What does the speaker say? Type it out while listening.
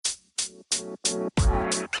Welcome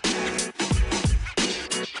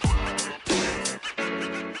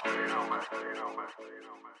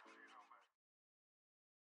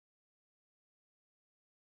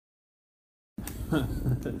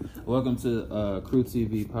to Crew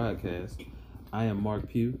TV podcast. I am Mark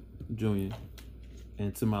Pugh Jr.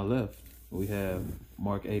 And to my left we have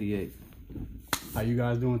Mark 88. How you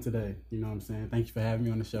guys doing today? You know what I'm saying? Thank you for having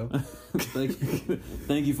me on the show.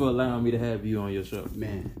 Thank you for allowing me to have you on your show.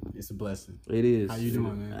 Man, it's a blessing. It is. How you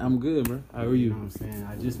doing, man? I'm good, bro. How are you? You know what I'm saying?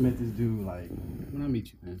 I just met this dude like when I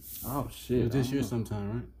meet you, man. Oh shit. It was this year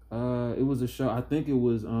sometime, right? It was a show. I think it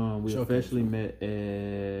was we Showcase. officially met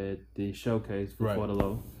at the showcase for Right. the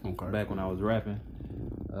Low. Okay. Back when I was rapping.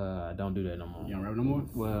 I don't do that no more. You don't rap no more?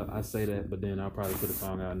 Well, I say that, but then I'll probably put a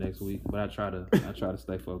song out next week. But I try to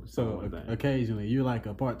stay focused on So one thing. occasionally you're like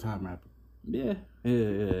a part-time rapper. Yeah.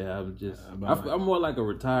 I'm just I'm more like a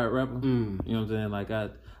retired rapper. You know what I'm saying? Like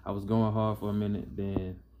I was going hard for a minute,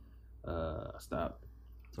 then I stopped.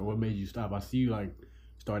 So what made you stop? I see you like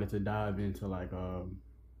started to dive into like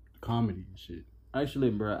comedy and shit. Actually,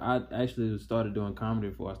 bro, I actually started doing comedy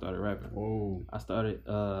before I started rapping. Oh. I started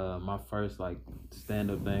my first like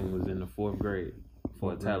stand-up thing was in the 4th grade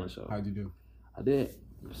for a talent show. How'd you do? I did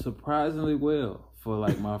surprisingly well for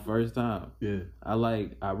like my first time. Yeah.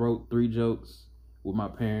 I wrote 3 jokes with my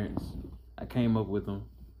parents. I came up with them.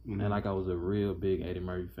 And like I was a real big Eddie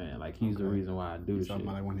Murphy fan. Like he's the reason why I do this shit. Talking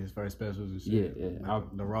about like one of his first specials and shit. Yeah.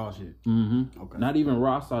 Like the Raw shit. Okay. Not even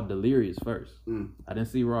Raw. I saw Delirious first. I didn't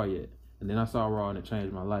see Raw yet. And then I saw Raw and it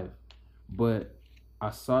changed my life. But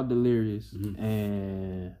I saw Delirious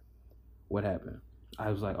and what happened?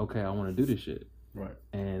 I was like, okay, I want to do this shit. Right.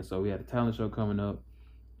 And so we had a talent show coming up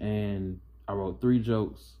and I wrote 3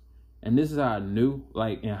 jokes. And this is how I knew,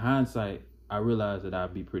 like in hindsight, I realized that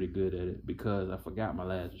I'd be pretty good at it because I forgot my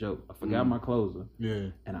last joke. I forgot my closer.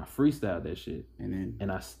 Yeah. And I freestyled that shit.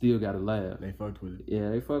 And I still got a laugh. They fucked with it.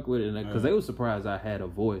 Yeah, they fucked with it. Because they were surprised I had a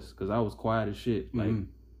voice because I was quiet as shit. Like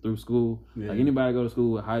through school. Yeah. Like anybody go to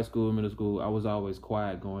school, high school, middle school, I was always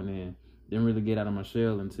quiet going in. Didn't really get out of my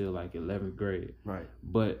shell until like 11th grade. Right.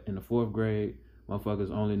 But in the 4th grade, motherfuckers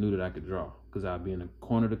only knew that I could draw. Because I'd be in the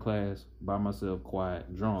corner of the class by myself,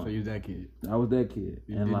 quiet, drawing. So you was that kid? I was that kid.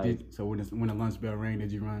 So when the lunch bell rang,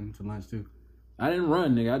 did you run to lunch too? I didn't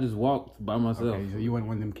run, nigga. I just walked by myself. Okay, so you wasn't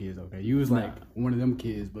one of them kids, okay? You was like one of them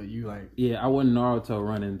kids, but you like... Yeah, I wasn't Naruto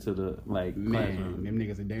running to the, classroom. Them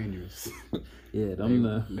niggas are dangerous. Yeah,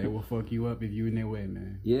 they will fuck you up if you in their way,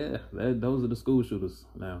 man. Yeah, those are the school shooters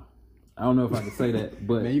now. I don't know if I can say that,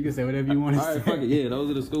 but... Man, you can say whatever you want to say. All right, fuck it. Yeah, those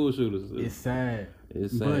are the school shooters. It's sad.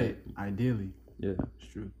 It's sad. But ideally, yeah, it's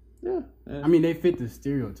true. Yeah. I mean, they fit the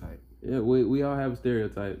stereotype. Yeah, we all have a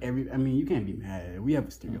stereotype. I mean, you can't be mad. We have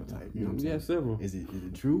a stereotype. You know what I'm saying? We have several. Is it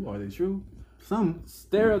true? Are they true? Some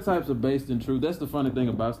stereotypes are based in truth. That's the funny thing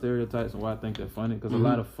about stereotypes and why I think they're funny. Because a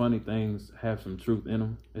lot of funny things have some truth in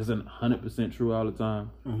them. It isn't 100% true all the time,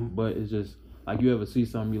 but it's just like you ever see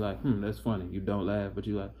something you like, that's funny. You don't laugh, but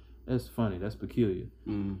you like, that's funny. That's peculiar.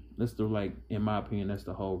 That's in my opinion, that's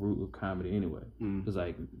the whole root of comedy anyway. Because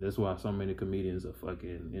that's why so many comedians are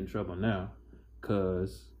fucking in trouble now,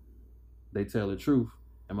 because they tell the truth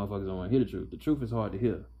and motherfuckers don't want to hear the truth. The truth is hard to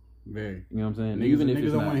hear. Very. You know what I'm saying?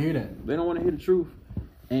 Niggas don't want to hear that. They don't want to hear the truth.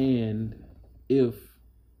 And if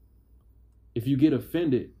you get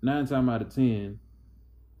offended, 9 times out of 10,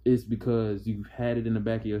 it's because you had it in the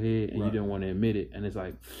back of your head and you didn't want to admit it, and it's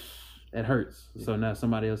like that hurts. Yeah. So now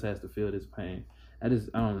somebody else has to feel this pain. I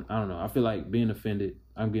don't know. I feel like being offended.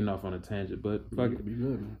 I'm getting off on a tangent, but fuck it. Be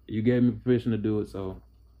good, man. You gave me permission to do it, so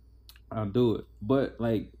I'll do it. But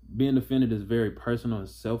like being offended is a very personal and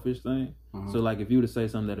selfish thing. So like if you were to say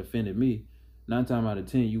something that offended me, 9 times out of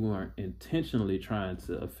 10 you weren't intentionally trying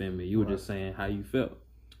to offend me. You were just saying how you felt.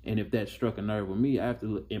 And if that struck a nerve with me, I have to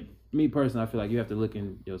look. Me personally, I feel like you have to look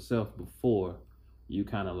in yourself before you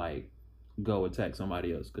kind of like go attack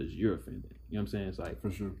somebody else because you're offended. You know what I'm saying? It's like, for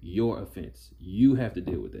sure, your offense. You have to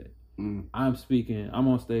deal with that. I'm on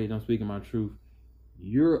stage, I'm speaking my truth.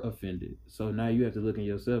 You're offended. So now you have to look in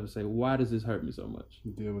yourself and say, why does this hurt me so much?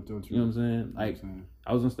 Deal with the truth. You know what I'm saying? Like,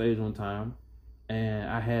 I was on stage one time and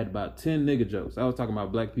I had about 10 nigga jokes. I was talking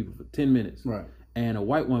about black people for 10 minutes. Right. And a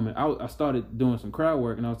white woman, I started doing some crowd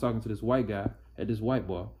work and I was talking to this white guy at this white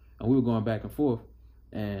bar. And we were going back and forth.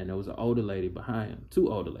 And there was an older lady behind him,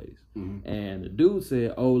 2 older ladies. And the dude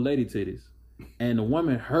said, old lady titties. And the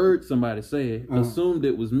woman heard somebody say it, assumed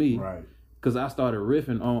it was me. Right. Because I started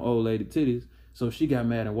riffing on old lady titties. So she got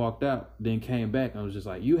mad and walked out, then came back and was just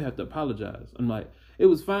like, you have to apologize. I'm like, it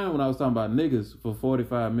was fine when I was talking about niggas for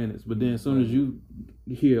 45 minutes. But then as soon as you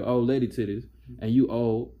hear old lady titties and you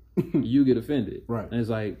old, you get offended. Right. And it's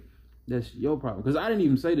like, That's your problem. Because I didn't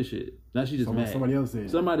even say the shit. Now she just mad. Somebody else said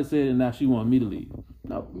it. Somebody said it, and now she want me to leave.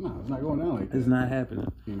 No, it's not going down like that. It's not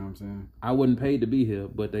happening. You know what I'm saying? I wasn't paid to be here,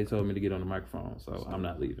 but they told me to get on the microphone, so I'm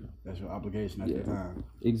not leaving. That's your obligation at the time.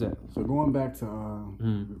 Exactly. So going back to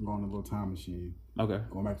going a little time machine. Okay.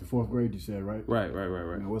 Going back to 4th grade, you said, right? Right.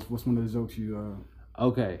 You know, what's one of the jokes you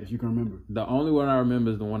okay, if you can remember? The only one I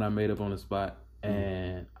remember is the one I made up on the spot,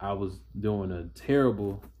 and I was doing a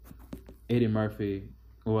terrible Eddie Murphy.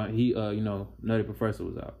 Well, he, you know, Nutty Professor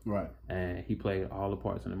was out. Right. And he played all the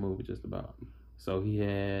parts in the movie just about. So he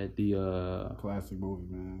had the... classic movie,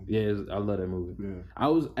 man. Yeah, I love that movie. Yeah. I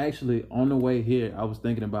was actually, on the way here, I was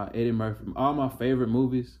thinking about Eddie Murphy. All my favorite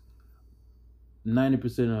movies,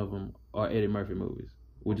 90% of them are Eddie Murphy movies,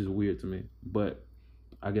 which is weird to me. But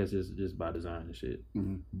I guess it's just by design and shit.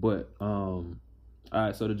 Mm-hmm. But, all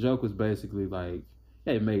right, so the joke was basically like,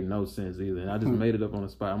 it made no sense either. And I just made it up on the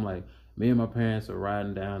spot. I'm like, me and my parents are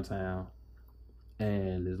riding downtown,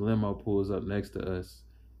 and this limo pulls up next to us,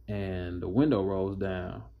 and the window rolls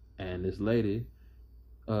down, and this lady,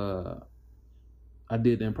 I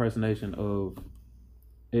did the impersonation of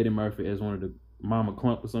Eddie Murphy as one of the Mama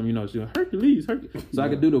Clump or something, you know, she went, Hercules. So I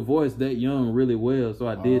could do the voice that young really well, so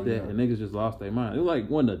I did that, and niggas just lost their mind. It was like,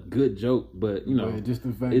 wasn't a good joke, but, you know, just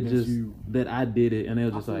the fact that I did it, and they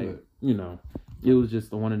were just like, you know, it was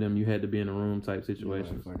just one of them you had to be in a room type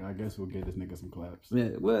situations. Like, I guess we'll get this nigga some claps. Yeah,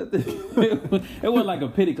 well, it wasn't like a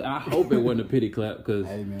pity clap. I hope it wasn't a pity clap because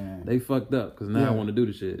they fucked up because now I want to do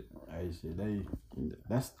the shit. Hey, shit,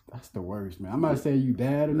 that's the worst, man. I'm not saying you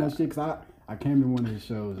bad or no shit because I came to one of his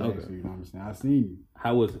shows actually, you know what I'm saying? I seen you.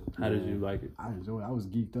 How was it? How did you like it? I enjoyed it. I was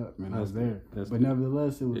geeked up, man. I was there. But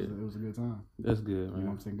nevertheless, it was a good time. That's good, man. You know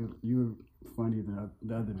what I'm saying? Good. You were funnier than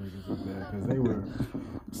the other niggas up there because they were.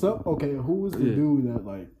 So, okay, who was the dude that,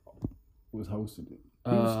 like, was hosting it?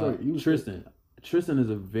 He was straight. He was Tristan. Straight. Tristan is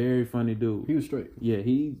a very funny dude. He was straight. Yeah,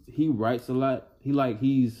 he writes a lot.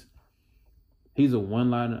 He's a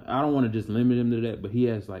one-liner. I don't want to just limit him to that, but he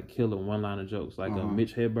has, like, killer one-liner jokes, like a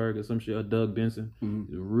Mitch Hedberg or some shit, or Doug Benson.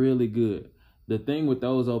 Really good. The thing with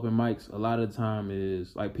those open mics, a lot of the time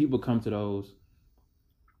is, like, people come to those,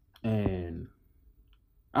 and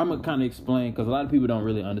I'm going to kind of explain, because a lot of people don't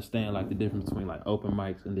really understand, like, the difference between, like, open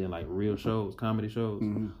mics and then, like, real shows, comedy shows.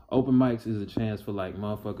 Open mics is a chance for, like,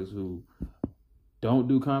 motherfuckers who don't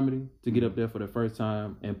do comedy to get up there for the first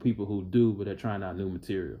time, and people who do, but they're trying out new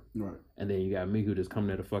material. Right. And then you got me who just come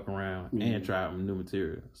there to fuck around and try out new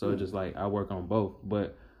material. So it's just like, I work on both.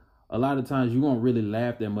 But a lot of times you won't really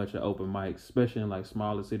laugh that much at open mics, especially in like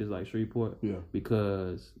smaller cities like Shreveport. Yeah.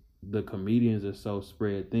 Because the comedians are so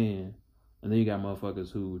spread thin. And then you got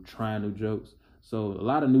motherfuckers who try new jokes. So a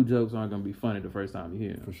lot of new jokes aren't going to be funny the first time you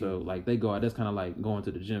hear them. For sure. So like they go out, that's kind of like going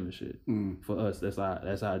to the gym and shit. For us, that's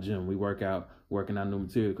our gym. We work out, working out new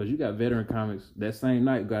material. Because you got veteran comics that same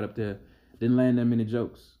night got up there, didn't land that many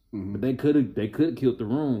jokes. But they could have killed the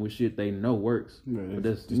room with shit they know works. Yeah, but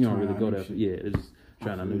that's, you don't really go there. Yeah, it's just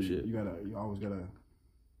trying out new shit. You always gotta.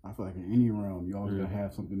 I feel like in any realm, you always gotta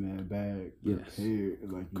have something in the bag prepared.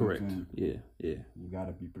 Like, you correct. Know what I'm saying? Yeah. You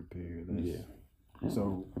gotta be prepared.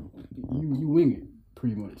 So you wing it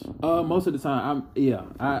pretty much. Most of the time,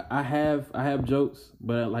 I have jokes,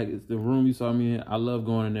 but like it's the room you saw me in. I love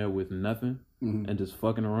going in there with nothing and just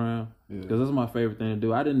fucking around because that's my favorite thing to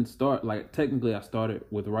do. I didn't start technically I started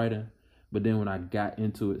with writing, but then when I got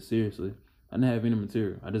into it seriously, I didn't have any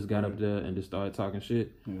material. I just got up there and just started talking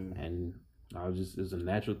shit, and I was just it's a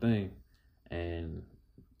natural thing, and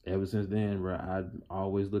ever since then, bro, I'm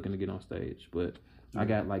always looking to get on stage, but. I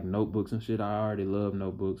got like notebooks and shit. I already love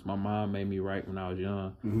notebooks. My mom made me write when I was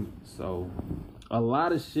young. So a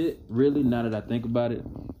lot of shit, really, now that I think about it,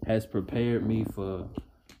 has prepared me for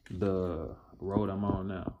the road I'm on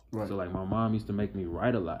now. Right. So like my mom used to make me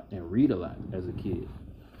write a lot and read a lot as a kid.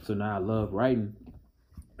 So now I love writing.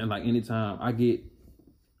 And like anytime I get,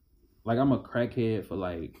 like I'm a crackhead for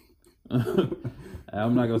like,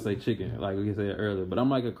 I'm not going to say chicken like we said earlier, but I'm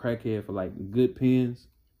like a crackhead for like good pens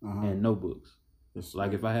and notebooks.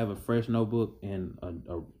 Like if I have a fresh notebook and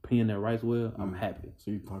a pen that writes well, I'm happy.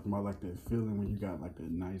 So you're talking about like that feeling when you got like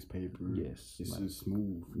that nice paper. Yes. It's just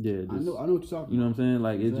smooth. Yeah. I know what you're talking about. You know what I'm saying?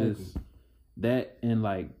 Like It's just that and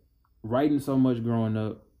like writing so much growing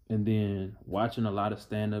up and then watching a lot of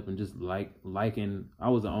stand up and just liking. I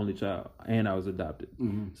was the only child and I was adopted.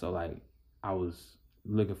 So like I was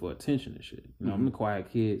looking for attention and shit. You know, I'm the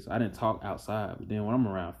quiet kid, so I didn't talk outside. But then when I'm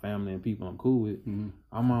around family and people I'm cool with,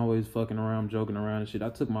 I'm always fucking around, joking around and shit. I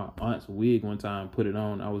took my aunt's wig one time, put it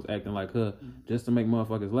on. I was acting like her just to make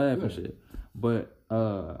motherfuckers laugh and shit. But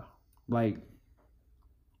like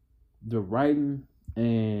the writing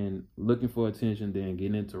and looking for attention, then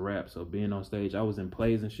getting into rap. So being on stage, I was in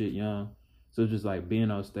plays and shit young. So just like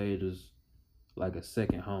being on stage was like a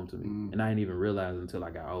second home to me. And I didn't even realize it until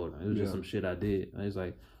I got older. It was just some shit I did. And it's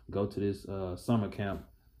like, go to this summer camp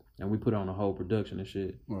and we put on a whole production and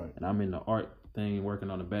shit. Right. And I'm in the art thing, working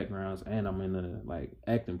on the backgrounds, and I'm in the like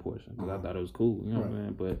acting portion because I thought it was cool. You know what I'm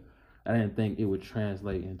saying? But I didn't think it would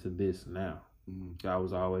translate into this now. I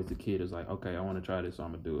was always the kid who's like, okay, I want to try this, so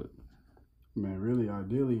I'm gonna do it. Man, really,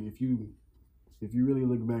 ideally, if you really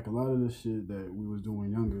look back, a lot of the shit that we was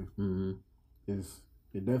doing younger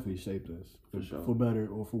it definitely shaped us for sure, for better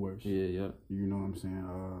or for worse. Yeah. You know what I'm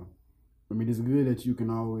saying? I mean, it's good that you can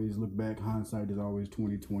always look back. Hindsight is always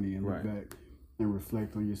 20/20, and look back and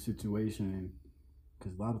reflect on your situation.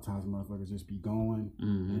 Because a lot of times motherfuckers just be going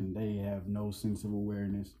and they have no sense of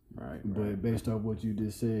awareness. But based off what you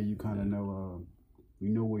just said, you kind of know, you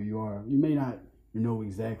know where you are. You may not know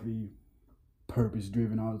exactly purpose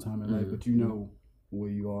driven all the time in life, but you know where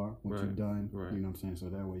you are, what you've done. You know what I'm saying? So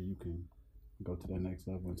that way you can go to that next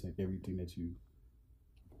level and take everything that you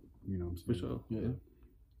know what I'm saying? For sure. Yeah.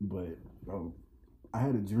 But, bro, I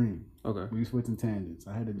had a dream. Okay. We switching tangents.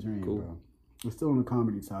 I had a dream, cool. bro. We're still on the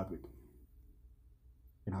comedy topic.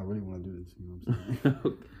 And I really want to do this, you know what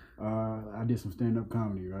I'm saying? I did some stand-up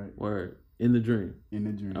comedy, right? Word. In the dream. In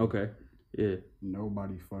the dream. Okay. Yeah.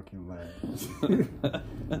 Nobody fucking laughed.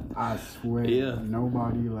 I swear. Yeah.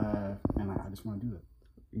 Nobody laughed. And I just want to do that.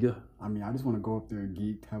 Yeah. I mean, I just want to go up there,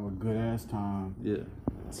 geek, have a good ass time. Yeah.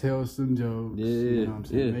 Tell some jokes. Yeah. You know what I'm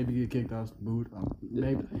saying? Yeah. Maybe get kicked off the booth.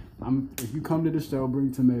 Maybe if you come to the show,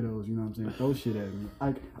 bring tomatoes. You know what I'm saying? Throw shit at me.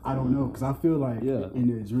 I don't know, because I feel like in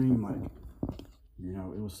the dream, like, you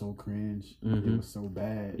know, it was so cringe. It was so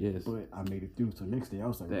bad. Yes. But I made it through. So next day I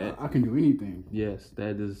was like, I can do anything. Yes,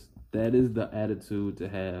 that is the attitude to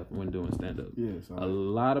have when doing stand up. Yeah. So a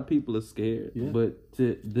lot of people are scared, but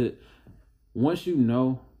once you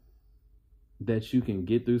know that you can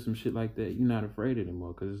get through some shit like that, you're not afraid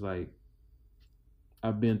anymore. Cause it's like,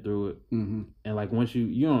 I've been through it, and like once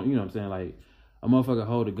you know what I'm saying, like a motherfucker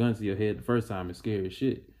hold a gun to your head the first time is scary as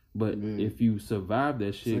shit. But if you survive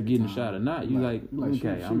that shit, second getting time, shot or not, you like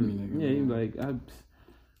okay, you like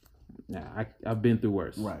I've been through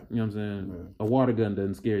worse. Right. You know what I'm saying? Yeah. A water gun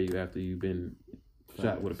doesn't scare you after you've been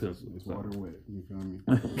shot with a pencil. It's water wet. You feel me?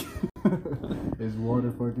 It's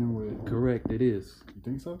water fucking wet. Correct. It is. You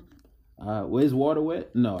think so? Well, is water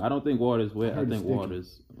wet? No, I don't think water is wet. I think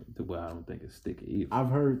water's well. I don't think it's sticky either. I've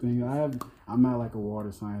heard things. I'm not like a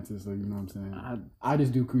water scientist, so you know what I'm saying. I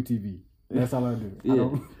just do crew TV. That's all I do.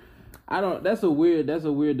 Yeah. I don't. That's a weird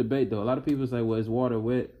debate though. A lot of people say, "Well, is water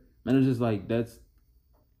wet?" And it's just like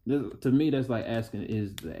to me, that's like asking,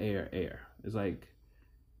 "Is the air?" It's like,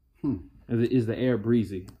 is the air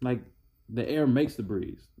breezy? Like the air makes the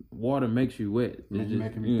breeze. Water makes you wet. You're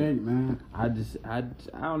making me think, man. I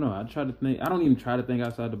don't know. I try to think. I don't even try to think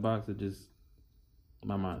outside the box. It just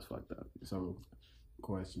my mind's fucked up. So,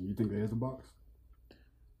 question: you think there is a box?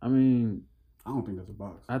 I mean, I don't think there's a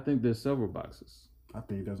box. I think there's several boxes. I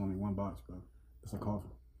think there's only one box, bro. It's a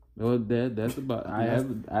coffin. Well, that's a box. I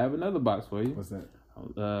have another box for you. What's that?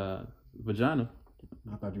 Vagina.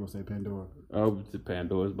 I thought you were gonna say Pandora. Oh, it's a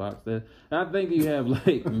Pandora's box. I think you have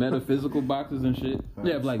like metaphysical boxes and shit.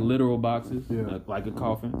 You have like literal boxes, like a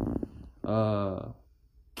coffin. My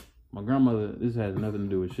grandmother. This has nothing to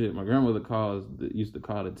do with shit. My grandmother used to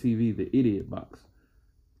call the TV the idiot box.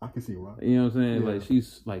 I can see why. You know what I'm saying? Yeah. Like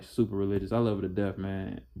she's like super religious. I love her to death,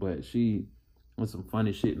 man. But she with some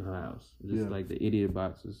funny shit in her house. Just like the idiot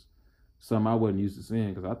boxes. Something I wasn't used to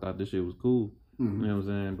seeing because I thought this shit was cool. You know what I'm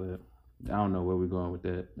saying? But I don't know where we're going with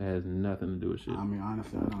that. It has nothing to do with shit. I mean,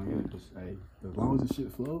 honestly, I don't get it. Just, as long as the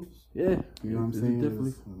shit flows. Yeah. You know what I'm saying?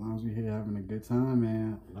 As long as we're here having a good time,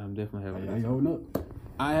 man. I'm definitely having a good time. How you holding up?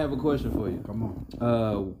 I have a question for you. Come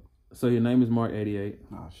on. So your name is Mark88.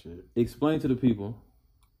 Oh, shit. Explain to the people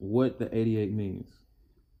what the 88 means.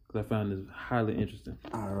 Because I found this highly interesting.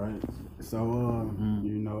 All right. So,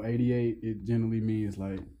 you know, 88, it generally means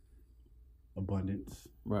like abundance.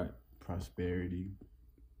 Right. Prosperity.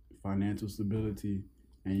 Financial stability.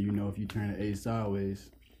 And, you know, if you turn the 8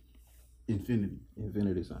 sideways, infinity.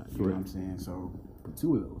 Infinity sign. You know what I'm saying? So,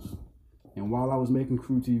 two of those. And while I was making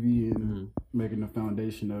Crew TV and making the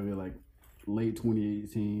foundation of it, like late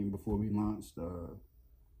 2018, before we launched,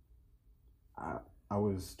 I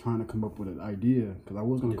was trying to come up with an idea because I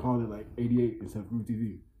was going to call it like 88 instead of Crew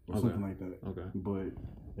TV or something like that. Okay. But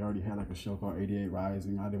they already had like a show called 88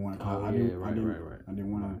 Rising. I didn't want to call I didn't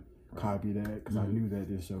want to copy that because I knew that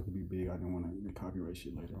this show could be big. I didn't want to get copyright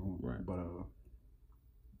shit later on. Right. But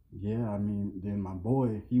yeah, I mean, then my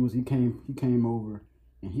boy, he came over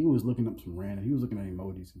And he was looking up some random. He was looking at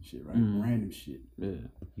emojis and shit, right? Random shit. Yeah.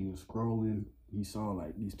 He was scrolling. He saw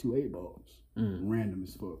like these 2 8-balls, random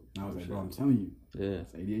as fuck. And I was like, bro, I'm telling you,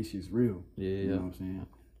 this ADHD is real. Yeah, you know what I'm saying?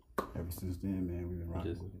 Ever since then, man, we've been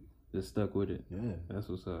rocking with it. Just stuck with it. Yeah, that's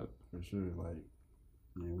what's up for sure. Like,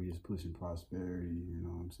 man, we just pushing prosperity. You know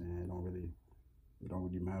what I'm saying? It don't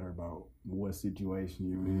really matter about what situation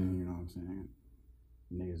you're in. You know what I'm saying?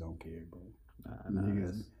 Niggas don't care, bro.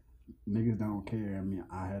 Niggas don't care. I mean,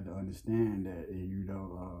 I had to understand that, you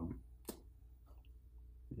know.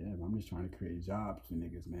 Yeah, I'm just trying to create jobs for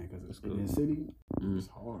niggas, man. Because in the city, it's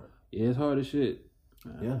hard. Yeah, it's hard as shit.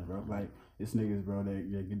 Yeah, bro. Like, it's niggas, bro,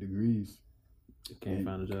 that get degrees. They can't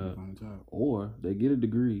find a job. Or they get a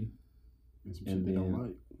degree. And some shit they don't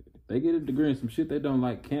like. They get a degree in some shit they don't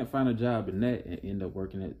like, can't find a job in that, and end up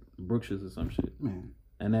working at Brookshire's or some shit. Man.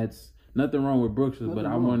 And that's nothing wrong with Brookshire's, but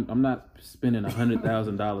I'm not spending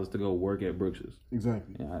 $100,000 to go work at Brookshire's.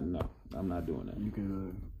 Exactly. Yeah, no, I'm not doing that. You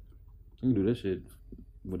can do that shit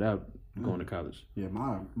without going to college. Yeah,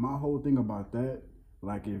 my whole thing about that,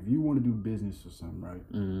 like, if you want to do business or something, right?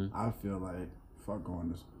 I feel like fuck go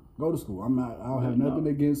to school. I don't have nothing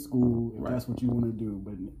against school if that's what you want to do,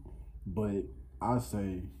 but I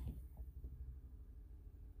say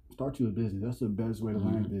start you a business. That's the best way to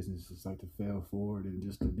learn business. It's like to fail forward and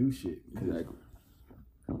just to do shit. Exactly.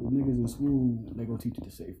 The niggas in school, they gonna teach you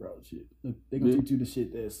the safe route shit. They gonna teach you the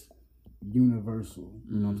shit that's universal.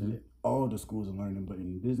 You know what I'm saying? All the schools are learning, but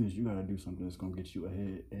in business, you gotta do something that's gonna get you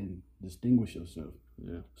ahead and distinguish yourself.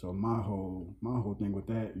 Yeah. So my whole thing with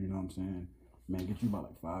that, you know what I'm saying? Man, get you about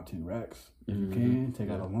like 5-10 racks if you can. Take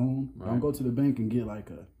out a loan. Right. Don't go to the bank and get like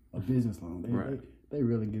a business loan. They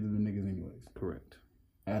really give them the niggas anyways. Correct.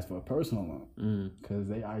 Ask for a personal loan because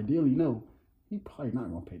they ideally know he probably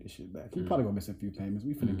not gonna pay this shit back. He probably gonna miss a few payments.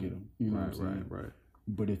 We finna get him. You know what I'm saying? Right.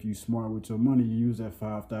 But if you smart with your money, you use that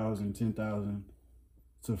 $5,000, $10,000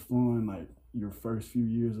 to fund like your first few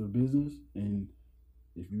years of business, and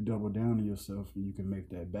if you double down on yourself, you can make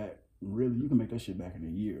that back. Really, you can make that shit back in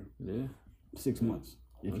a year. Yeah. 6 months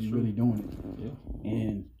if you're really doing it. Yeah.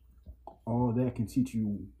 And all that can teach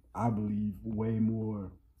you, I believe, way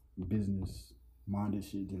more business minded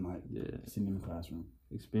shit than like sitting in the classroom.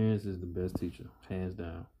 Experience is the best teacher, hands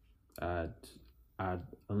down.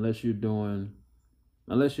 Unless you're going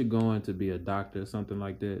to be a doctor or something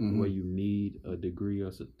like that, where you need a degree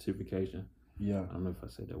or certification. Yeah. I don't know if I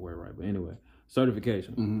said that word right, but anyway,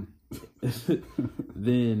 certification.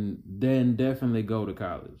 then definitely go to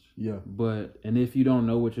college. Yeah. And if you don't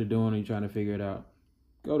know what you're doing and you're trying to figure it out,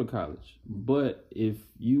 go to college. But if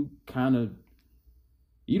you don't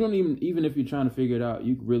even if you're trying to figure it out,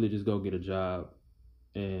 you really just go get a job.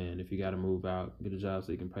 And if you got to move out, get a job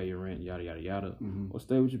so you can pay your rent, yada, yada, yada. Or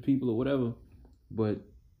stay with your people or whatever. But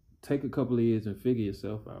take a couple of years and figure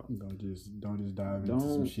yourself out. Don't just dive into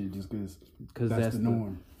some shit just because that's the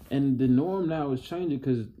norm. And the norm now is changing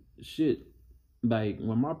because shit, like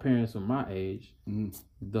when my parents were my age,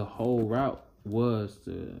 the whole route was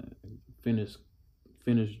to finish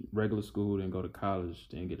regular school, then go to college,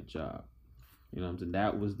 then get a job. You know what I'm saying?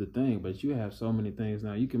 That was the thing. But you have so many things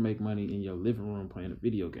now. You can make money in your living room playing a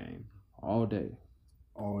video game all day.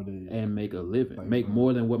 And make a living. Like, make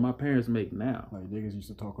more than what my parents make now. Like niggas used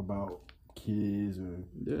to talk about kids or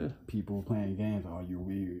people playing games. Oh, you're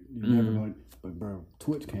weird. You never know. But bro,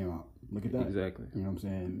 Twitch came out. Look at that. Exactly. You know what I'm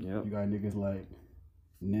saying? Yep. You got niggas like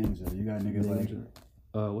Ninja. You got niggas like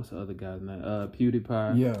what's the other guy's name?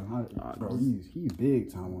 PewDiePie. Yeah, bro, he's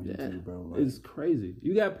big time on YouTube, bro. Like, it's crazy.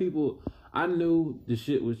 You got people. I knew the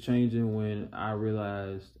shit was changing when I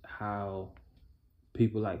realized how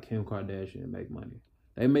people like Kim Kardashian make money.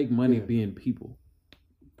 They make money being people.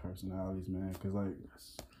 Personalities, man. Because, like,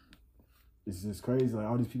 it's just crazy. Like,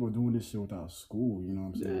 all these people doing this shit without school, you know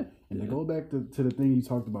what I'm saying? And they go back to the thing you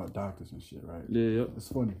talked about, doctors and shit, right? Yeah. It's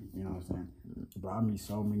funny, you know what I'm saying? But I meet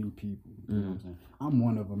so many people, you know what I'm saying? I'm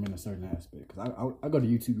one of them in a certain aspect. Because I go to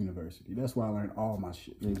YouTube University. That's where I learned all my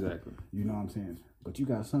shit. Exactly. You know what I'm saying? But you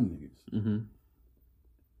got some niggas.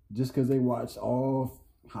 Just because they watch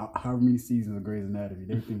however many seasons of Grey's Anatomy,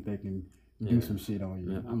 they think they can do some shit on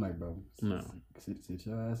you. I'm like, bro, sit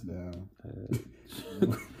your ass down.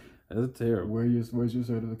 That's terrible. Where's your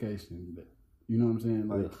certification? You know what I'm saying?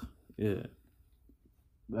 Like,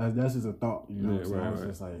 that's just a thought. You know what I'm saying? I was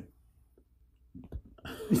just like,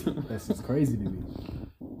 that's just crazy to me.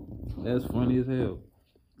 That's funny as hell.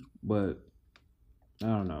 But I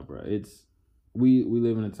don't know, bro. It's we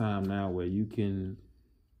live in a time now where you can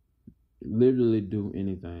literally do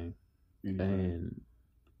anything. And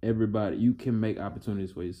everybody, you can make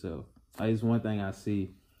opportunities for yourself. Like, it's one thing I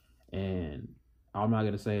see, and I'm not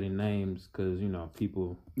gonna say any names because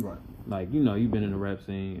people, right? Like you've been in the rap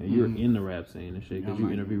scene and you're in the rap scene and shit because you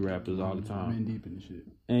interview rappers all the time. I'm in deep in the shit.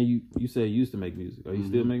 And you say you used to make music, or you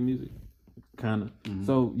still make music, kind of.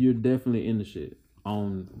 So you're definitely in the shit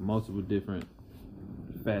on multiple different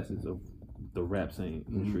facets of the rap scene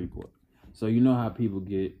in Shreveport. So you know how people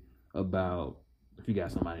get about if you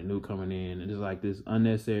got somebody new coming in and it's like this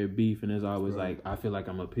unnecessary beef and it's always like I feel like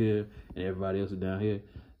I'm up here and everybody else is down here.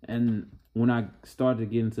 And when I started to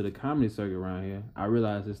get into the comedy circuit around here, I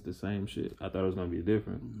realized it's the same shit. I thought it was gonna be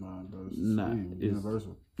different. Nah, bro, it's the same. It's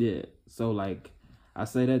universal. Yeah. So like I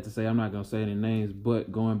say that to say I'm not gonna say any names,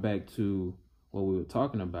 but going back to what we were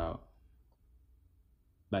talking about,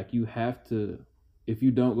 like you have to, if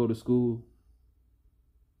you don't go to school,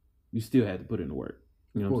 you still have to put in the work.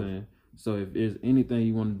 You know what I'm saying? So if there's anything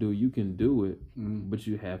you want to do, you can do it, but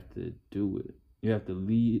you have to do it. You have to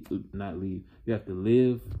not leave. You have to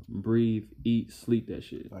live, breathe, eat, sleep that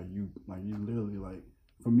shit. Like you literally like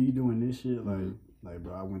for me doing this shit, like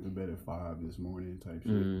bro, I went to bed at 5 this morning type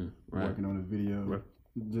shit, working on a video,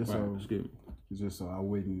 just so I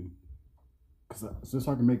wouldn't, just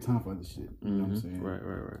so I can make time for other shit. You know what I'm saying?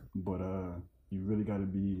 Right. But you really got to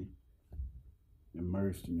be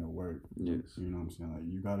immersed in your work. Yes. You know what I'm saying? Like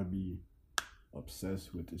you got to be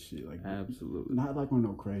obsessed with the shit. Like absolutely. Not like on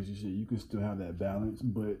no crazy shit. You can still have that balance,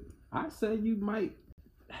 but I say you might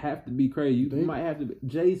have to be crazy. You might have to be.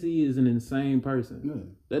 Jay-Z is an insane person. Yeah.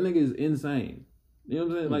 That nigga is insane. You know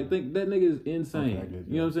what I'm saying? Like think that nigga is insane. Okay,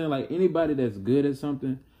 you know what I'm saying? Like anybody that's good at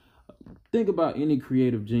something, think about any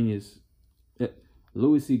creative genius.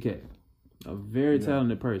 Louis C.K., a very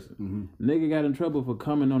talented person. Nigga got in trouble for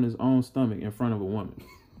coming on his own stomach in front of a woman.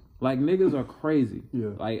 Like niggas are crazy.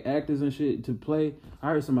 Yeah. Like actors and shit to play.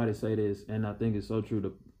 I heard somebody say this, and I think it's so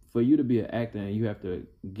true. For you to be an actor, and you have to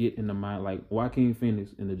get in the mind like Joaquin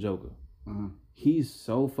Phoenix in the Joker. He's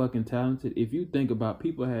so fucking talented. If you think about I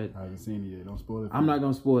haven't seen it yet. Don't spoil it. I'm not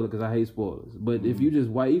gonna spoil it because I hate spoilers. But if you just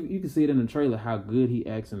you can see it in the trailer how good he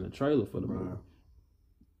acts in the trailer for the movie.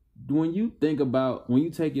 When you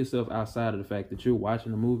take yourself outside of the fact that you're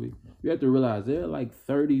watching the movie, you have to realize there are like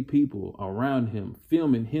 30 people around him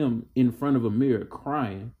filming him in front of a mirror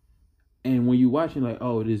crying. And when you watching like,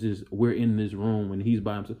 oh, we're in this room and he's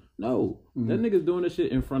by himself. No, that nigga's doing this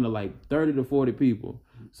shit in front of like 30 to 40 people.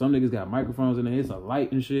 Some niggas got microphones in there. It's a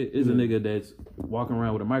light and shit. It's a nigga that's walking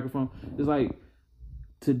around with a microphone. It's like,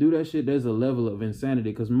 to do that shit, there's a level of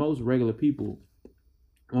insanity because most regular people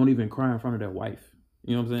won't even cry in front of their wife.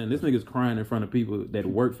 You know what I'm saying? This nigga's crying in front of people that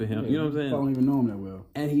work for him. You know what I'm saying? I don't even know him that well.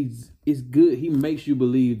 And it's good. He makes you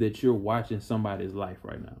believe that you're watching somebody's life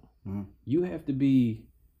right now. You have to be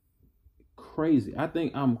crazy. I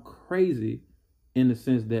think I'm crazy in the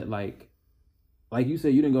sense that like you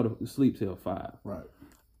said, you didn't go to sleep till 5.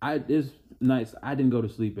 Right. There's nights I didn't go to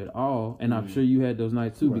sleep at all, and I'm sure you had those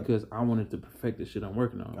nights too because I wanted to perfect the shit I'm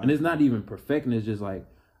working on. And it's not even perfecting. It's just like,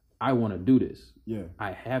 I want to do this. Yeah.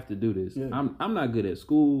 I have to do this. Yeah. I'm not good at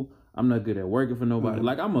school. I'm not good at working for nobody.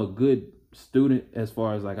 Like I'm a good student as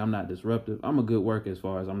far as like I'm not disruptive. I'm a good worker as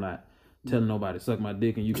far as I'm not telling nobody suck my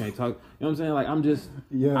dick and you can't talk. You know what I'm saying? Like I'm just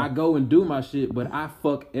I go and do my shit, but I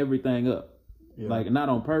fuck everything up. Yeah. Like not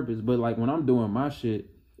on purpose, but like when I'm doing my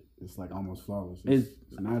shit, it's like almost flawless. It's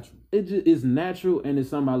natural. It's natural and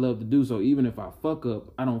it's something I love to do. So even if I fuck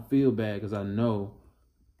up, I don't feel bad because I know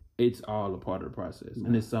it's all a part of the process,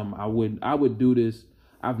 and it's something I would do this.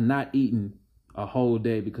 I've not eaten a whole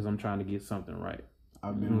day because I'm trying to get something right.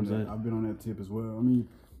 I've been on that tip as well. I mean,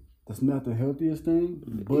 that's not the healthiest thing,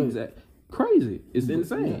 but crazy. It's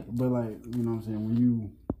insane. Yeah, but like you know what I'm saying.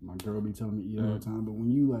 When my girl be telling me eat all the time, but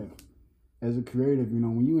when you like, as a creative, you know,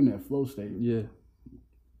 when you in that flow state, you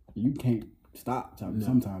can't stop.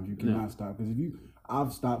 Sometimes you cannot stop because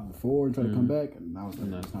I've stopped before and tried to come back, and I was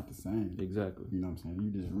like, it's not the same. Exactly. You know what I'm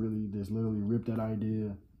saying? You just literally rip that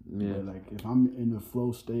idea. Yeah. But like, if I'm in the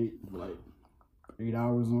flow state, like 8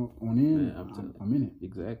 hours on end, I'm in it.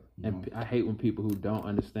 Exactly. And I hate when people who don't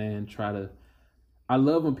understand I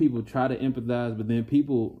love when people try to empathize, but then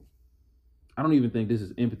I don't even think this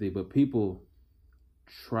is empathy, but people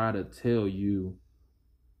try to tell you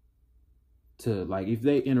to like if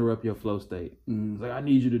they interrupt your flow state, it's like I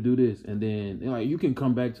need you to do this, and then they're like you can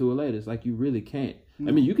come back to it later. It's like you really can't.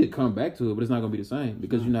 I mean, you could come back to it, but it's not gonna be the same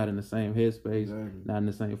because you're not in the same headspace, not in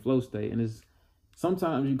the same flow state. And it's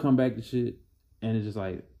sometimes you come back to shit, and it's just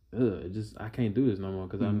like, I can't do this no more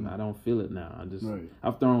because I don't feel it now.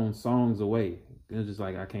 I've thrown songs away. It's just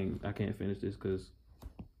like I can't finish this because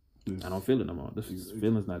I don't feel it no more. This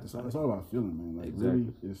feeling's not the same. It's all about feeling, man. Like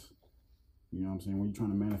really, you know what I'm saying? When you're trying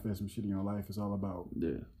to manifest some shit in your life, it's all about.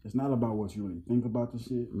 Yeah. It's not about what you really think about the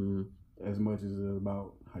shit. as much as it's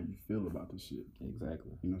about how you feel about the shit.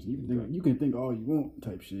 Exactly. You know, so you can think all you want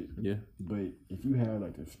type shit. Yeah. But if you have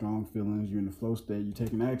like the strong feelings, you're in the flow state, you're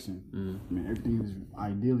taking action, I mean, everything is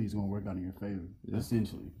ideally is gonna work out in your favor. Yeah.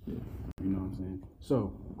 Essentially. Yeah. You know what I'm saying?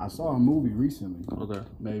 So I saw a movie recently. Okay.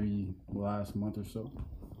 Maybe last month or so.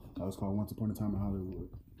 That was called Once Upon a Time in Hollywood.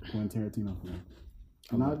 Quentin Tarantino film.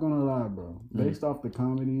 I'm not gonna lie, bro. Based off the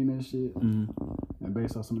comedy and that shit, and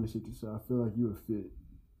based off some of the shit you said, I feel like you would fit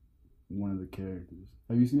one of the characters.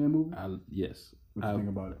 Have you seen that movie? Yes. What do you think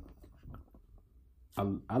about it?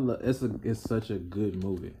 I love it's such a good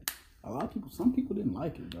movie. A lot of people, some people didn't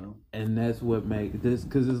like it, bro. And that's what makes this,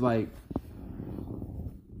 because it's like,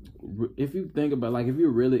 if you think about, like, if you're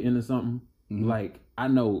really into something, like, I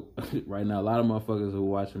know right now a lot of motherfuckers who are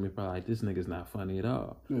watching me probably like, this nigga's not funny at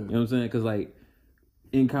all. Yeah. You know what I'm saying? Because like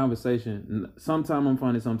in conversation, sometimes I'm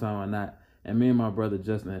funny, sometimes I'm not. And me and my brother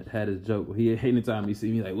Justin had his joke. He anytime he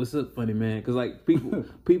see me like, "What's up, funny man?" Because like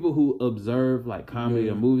people who observe like comedy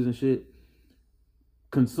or movies and shit,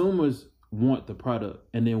 consumers want the product,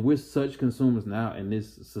 and then we're such consumers now in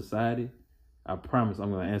this society. I promise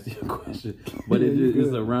I'm gonna answer your question, but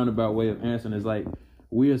it's a roundabout way of answering. It's like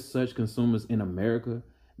we are such consumers in America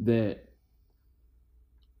that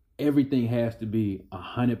everything has to be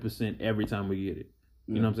 100% every time we get it.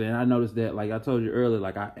 You know what I'm saying? I noticed that, like I told you earlier,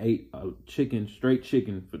 like I ate a straight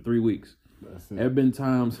chicken for 3 weeks. There have been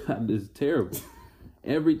times it's terrible.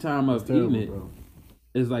 Every time I've eaten it, bro.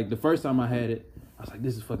 It's like the first time I had it, I was like,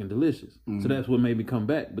 this is fucking delicious. So that's what made me come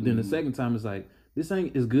back. But then the second time, it's like, this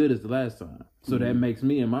ain't as good as the last time. So that makes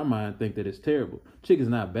me, in my mind, think that it's terrible. Chicken's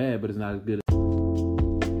not bad, but it's not as good as...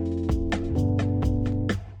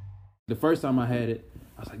 The first time I had it,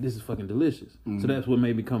 I was like, this is fucking delicious. So that's what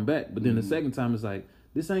made me come back. But then the second time, it's like,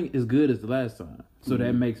 this ain't as good as the last time. So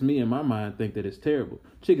that makes me, in my mind, think that it's terrible.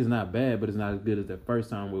 Chicken's not bad, but it's not as good as that first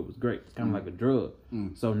time where it was great. It's kind of like a drug.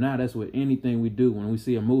 So now that's what anything we do. When we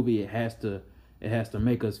see a movie, it has to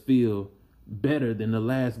make us feel better than the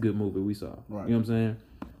last good movie we saw. Right. You know what I'm saying?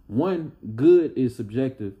 One, good is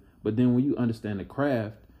subjective, but then when you understand the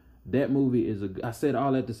craft, that movie is I said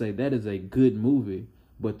all that to say that is a good movie,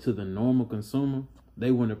 but to the normal consumer, they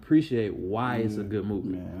wouldn't appreciate why it's a good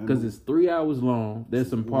movie. Because it's 3 hours long. There's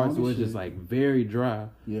some parts where it's just like very dry.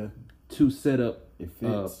 Yeah. To set up a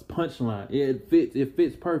punchline. Yeah, it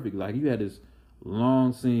fits perfect. Like you had this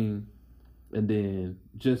long scene and then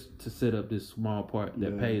just to set up this small part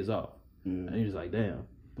that pays off. Yeah. And you're just like, damn.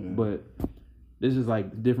 Yeah. But this is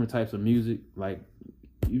like different types of music. Like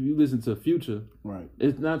if you listen to Future, right?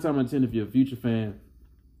 It's 9 times out of 10 if you're a Future fan,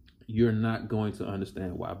 you're not going to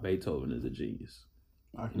understand why Beethoven is a genius.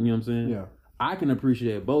 You know what I'm saying? Yeah. I can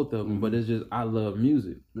appreciate both of them, but it's just I love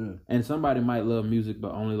music. Yeah. And somebody might love music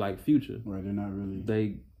but only like Future. Right, they're not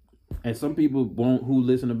really. And some people who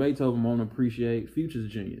listen to Beethoven won't appreciate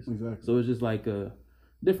Future's genius. Exactly. So it's just like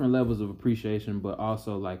different levels of appreciation, but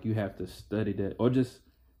also like you have to study that or just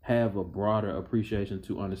have a broader appreciation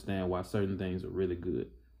to understand why certain things are really good.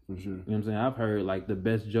 For sure. You know what I'm saying? I've heard like the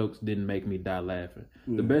best jokes didn't make me die laughing.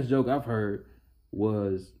 Yeah. The best joke I've heard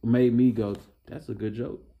made me go, that's a good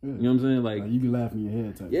joke. Yeah. You know what I'm saying? Like you be laughing in your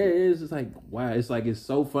head type. Yeah, it's just like, wow. It's like, it's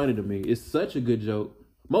so funny to me. It's such a good joke.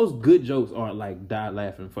 Most good jokes aren't like die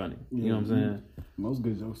laughing funny. You know what I'm saying? Most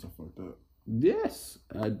good jokes are fucked up. Yes.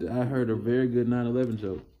 I heard a very good 9/11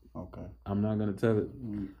 joke. Okay. I'm not going to tell it.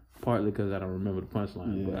 Partly because I don't remember the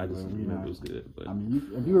punchline, but I just remember it was good. But I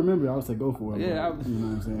mean, if you remember it, I would say go for it. Yeah, you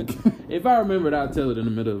know what I'm saying? If I remember it, I'll tell it in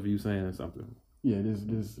the middle of you saying something. Yeah,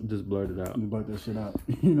 just blurt it out. Blurt that shit out.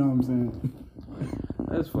 You know what I'm saying?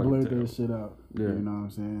 That's fucking blurt that shit out. Yeah. You know what I'm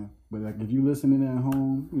saying? But like, if you listening at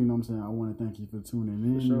home, you know what I'm saying? I want to thank you for tuning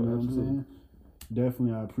in. For sure, you know what I'm saying?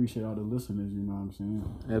 Definitely, I appreciate all the listeners. You know what I'm saying?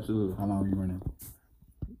 Absolutely. How long are you running?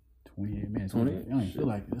 28 minutes. 28. I don't feel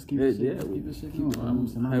like it. Let's keep this shit. Yeah, keep this shit going.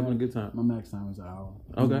 I'm having a good time. My max time is an hour.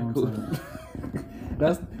 Okay, you know cool.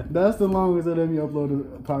 That's the longest that let me upload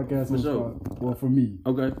a podcast. For sure. Well, for me.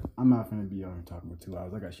 Okay. I'm not gonna be out here talking for 2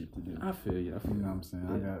 hours. I got shit to do. I feel you. You know what I'm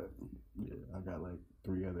saying? Yeah. I got like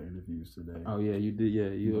 3 other interviews today. Oh yeah, you did. Yeah,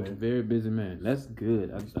 you're a very busy man. That's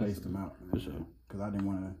good. I spaced them out, man, for sure. Because I didn't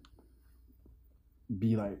want to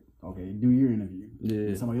be like, okay, do your interview. Yeah.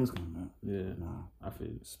 And somebody else coming out. Yeah. Nah. I feel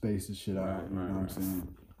it. Space this shit out. You know what I'm saying?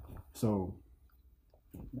 So,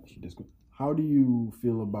 how do you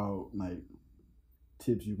feel about like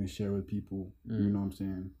tips you can share with people? You know what I'm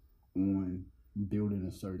saying? On building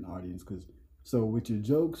a certain audience, so with your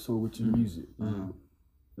jokes or with your music.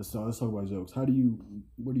 Let's talk about jokes. What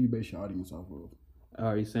do you base your audience off of?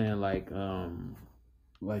 Are you saying like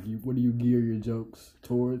what do you gear your jokes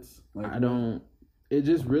towards? Like it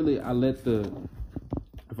just really, I let the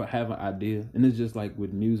if I have an idea, and it's just like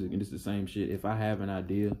with music, and it's the same shit. If I have an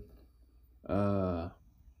idea,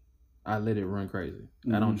 I let it run crazy.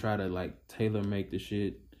 I don't try to like tailor make the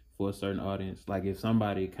shit for a certain audience. Like if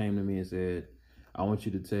somebody came to me and said, I want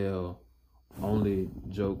you to tell only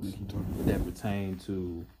jokes that pertain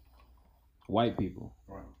to white people.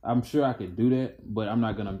 Right. I'm sure I could do that, but I'm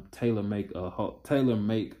not gonna tailor make a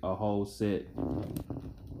whole set.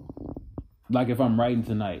 Like if I'm writing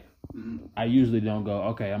tonight, I usually don't go,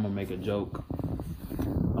 okay, I'm gonna make a joke.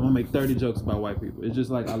 I'm gonna make 30 jokes about white people. It's just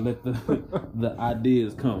like I let the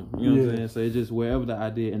ideas come. You know what I'm saying? So it's just wherever the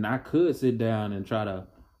idea, and I could sit down and try to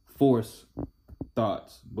force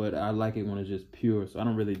thoughts, but I like it when it's just pure. So I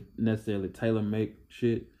don't really necessarily tailor make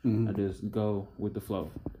shit. I just go with the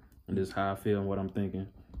flow and just how I feel and what I'm thinking.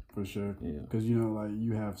 For sure. Yeah. Because like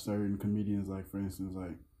you have certain comedians, like for instance,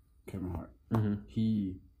 like Kevin Hart.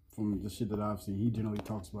 He, from the shit that I've seen, he generally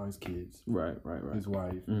talks about his kids. Right. His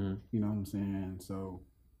wife. You know what I'm saying? So.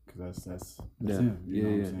 Because that's him. You know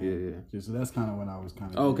what I'm saying? Yeah. So that's kind of what I was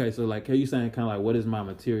kind of. Okay, so like, are you saying kind of like what is my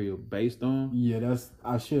material based on? Yeah,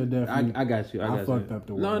 I should definitely. I got you. I fucked up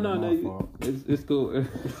the word. No. Fault. It's cool.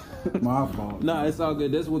 My fault. No, it's all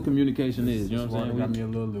good. That's what communication is. You know what I'm saying? Got me a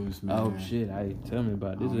little loose, man. Oh shit! Tell me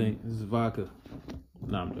about it. This is vodka.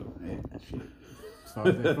 No, I'm joking. Yeah, shit.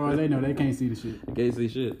 As far as they know, they can't see the shit. They can't see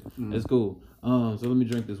shit. It's cool. So let me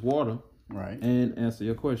drink this water. Right. And answer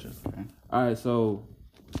your question. Okay. All right. So.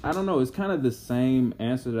 I don't know. It's kind of the same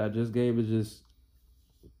answer that I just gave. It's just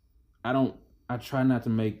I try not to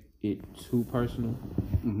make it too personal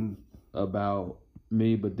about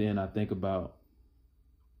me, but then I think about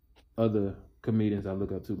other comedians I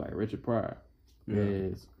look up to, like Richard Pryor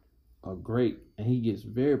is a great, and he gets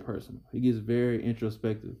very personal. He gets very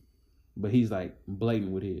introspective, but he's like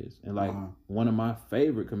blatant with his. And like one of my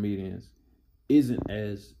favorite comedians isn't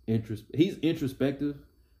as he's introspective,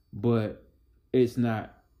 but it's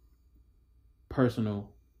not personal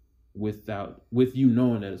with you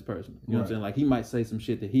knowing that it's personal. You know what I'm saying? Like he might say some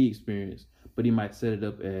shit that he experienced, but he might set it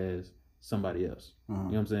up as somebody else. You know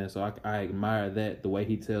what I'm saying? So I admire that, the way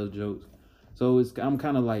he tells jokes. So I'm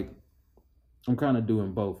kind of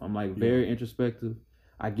doing both. I'm like very introspective.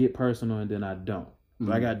 I get personal and then I don't. So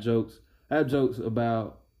I got jokes. I have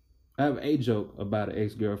a joke about an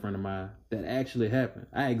ex-girlfriend of mine that actually happened.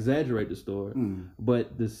 I exaggerate the story,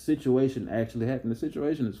 but the situation actually happened. The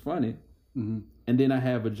situation is funny. And then I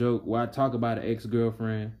have a joke where I talk about an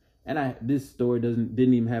ex-girlfriend, and this story didn't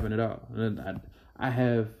even happen at all. And I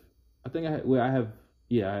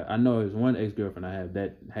know there's one ex-girlfriend I have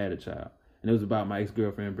that had a child, and it was about my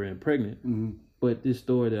ex-girlfriend being pregnant. But this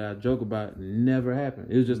story that I joke about never happened.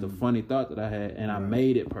 It was just a funny thought that I had, and I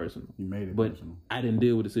made it personal. You made it personal. But I didn't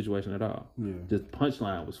deal with the situation at all. Yeah. Just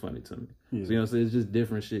punchline was funny to me. Yeah. So you know what I'm saying? It's just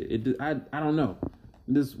different shit. I don't know.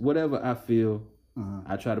 Just whatever I feel,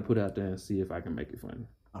 I try to put out there and see if I can make it funny.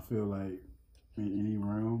 I feel like in any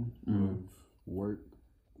realm of work,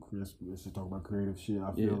 let's just talk about creative shit.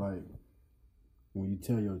 I feel like when you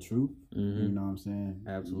tell your truth, you know what I'm saying?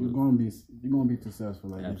 Absolutely. You're gonna be successful.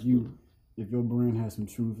 Like if your brand has some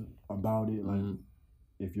truth about it, like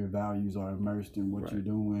if your values are immersed in what you're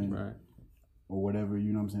doing or whatever,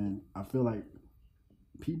 you know what I'm saying? I feel like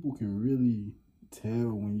people can really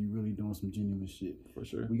tell when you really doing some genuine shit. For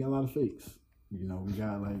sure. We got a lot of fakes. You know, we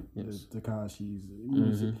got like the Tekashis,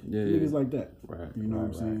 niggas like that. Right. You know what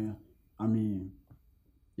I'm saying? I mean,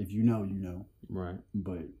 if you know, you know. Right.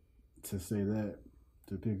 But to say that,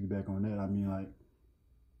 to piggyback on that, I mean, like,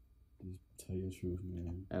 just tell your truth,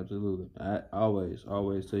 man. Absolutely. I always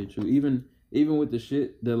tell you the truth. Even with the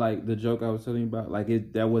shit, the joke I was telling you about,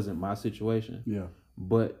 like that wasn't my situation. Yeah.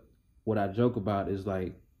 But what I joke about is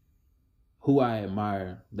like who I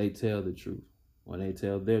admire, they tell the truth. When they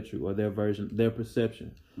tell their truth or their version, their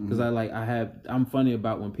perception. Because I'm funny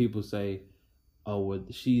about when people say, oh, well,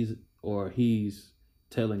 she's or he's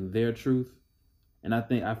telling their truth. And I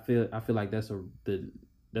feel like that's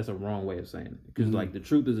a wrong way of saying it. Because like the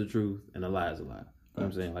truth is the truth and a lie is a lie. You know what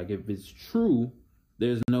I'm saying? Like if it's true,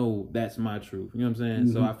 there's no, that's my truth. You know what I'm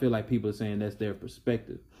saying? So I feel like people are saying that's their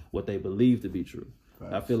perspective, what they believe to be true.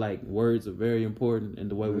 I feel like words are very important and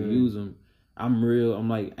the way we use them. I'm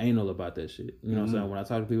like anal about that shit. You know what I'm saying? When I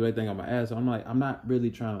talk to people, they think I'm an asshole. I'm like, I'm not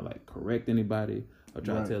really trying to like correct anybody or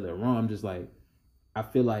try to tell they're wrong. I'm just like, I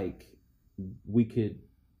feel like we could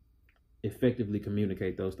effectively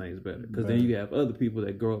communicate those things better. Because then you have other people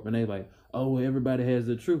that grow up and they like, oh, well, everybody has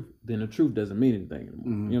the truth. Then the truth doesn't mean anything anymore.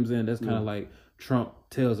 You know what I'm saying? That's kind of like Trump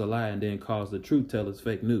tells a lie and then calls the truth tellers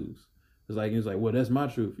fake news. It's like, well, that's my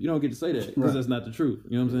truth. You don't get to say that because that's not the truth.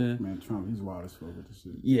 You know what I'm saying? Man, Trump, he's wild as fuck with the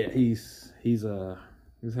shit. Yeah, he's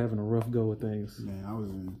He's having a rough go with things. Man, I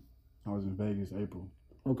was in Vegas April.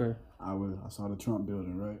 Okay. I saw the Trump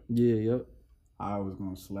building, right? Yeah, yep. I was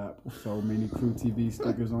gonna slap so many Crew TV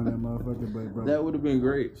stickers on that motherfucker, but bro, that would have been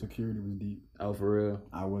great. Security was deep. Oh, for real?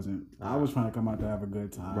 I was trying to come out to have a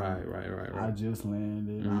good time. Right. I just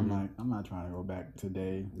landed. Mm-hmm. I'm like, I'm not trying to go back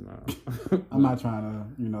today. No. I'm not trying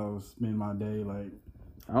to, spend my day like.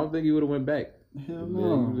 I don't think he would have went back. Hell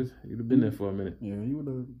no. Yeah, you'd have been there for a minute. Yeah, he would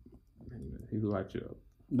have. He would locked you up.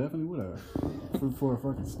 Definitely would have. for a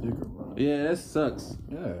fucking sticker, bro. Yeah, that sucks.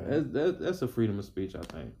 Yeah. That's a freedom of speech, I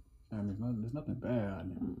think. I mean, there's nothing bad.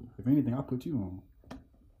 If anything, I put you on.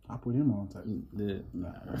 I put him on type. Yeah.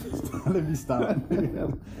 Nah, let me stop.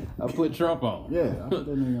 I put Trump on. Yeah, I put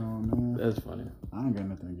that nigga on, man. That's funny. I ain't got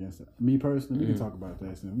nothing against it. Me personally, we can talk about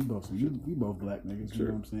that. Since we both black niggas. Sure. You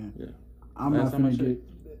know what I'm saying? Yeah. I'm not gonna get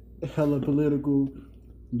hella political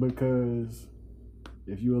because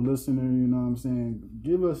if you're a listener, you know what I'm saying,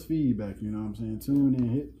 give us feedback. You know what I'm saying? Tune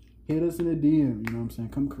in, hit us in a DM. You know what I'm saying?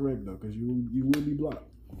 Come correct though, because you will be blocked.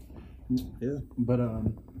 Yeah. But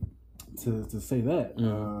to say that,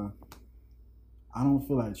 I don't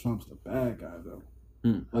feel like Trump's the bad guy though.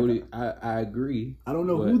 Like, I agree. I don't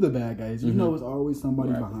know who the bad guy is. You know, it's always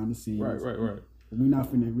somebody behind the scenes. Right. We're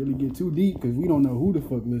not finna really get too deep because we don't know who the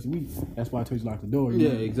fuck listen. That's why I told you lock the door. Yeah,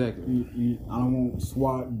 exactly. I don't want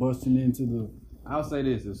SWAT busting into the. I'll say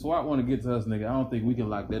this: if SWAT want to get to us, nigga, I don't think we can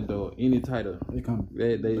lock that door any tighter. They come.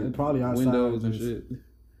 They probably outside windows and shit.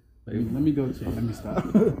 Let me go check. Let me stop.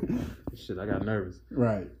 Shit, I got nervous.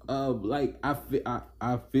 Right. Like I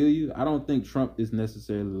feel you. I don't think Trump is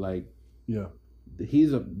necessarily like. Yeah.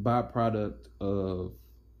 He's a byproduct of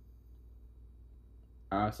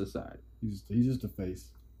our society. He's just a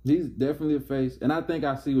face. He's definitely a face, and I think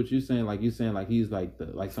I see what you're saying. Like you're saying, like he's like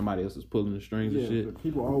somebody else is pulling the strings and shit. But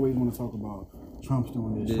people always want to talk about Trump's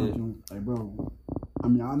doing this. Trump's doing, like, bro. I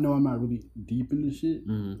mean, I know I'm not really deep in this shit,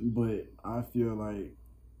 but I feel like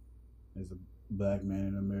as a black man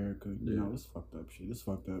in America, you know, it's fucked up shit. It's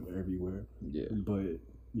fucked up everywhere. Yeah. But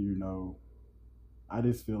I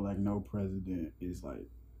just feel like no president is like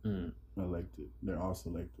elected. They're all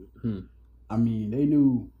selected. I mean,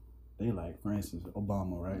 they like, for instance,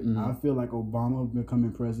 Obama, right? I feel like Obama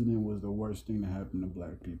becoming president was the worst thing to happen to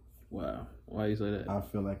black people. Wow. Why you say that? I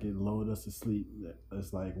feel like it lulled us to sleep.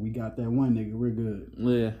 It's like, we got that one nigga, we're good.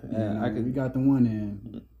 Yeah. We got the one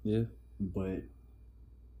in. Yeah. But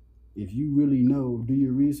if you really know, do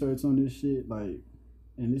your research on this shit, like,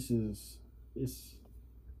 and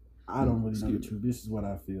I don't really know the truth. This is what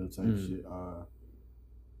I feel type shit.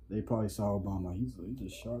 They probably saw Obama. He's a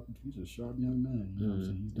sharp young man. You know what I'm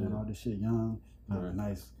saying? He's doing all this shit young. Got a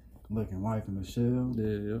nice looking wife and Michelle.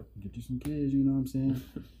 Yeah. Get you some kids. You know what I'm saying?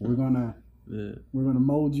 We're gonna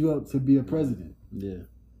mold you up to be a president. Yeah.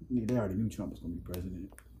 They already knew Trump was gonna be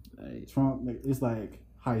president. Hey. Trump, it's like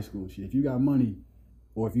high school shit. If you got money,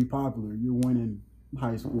 or if you're popular, you're winning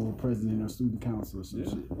high school president or student council or some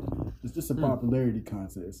shit. It's just a popularity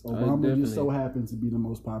contest. Obama just so happened to be the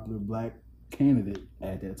most popular black candidate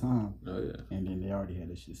at that time. Oh yeah. And then they already had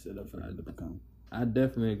this shit set up for him to become. I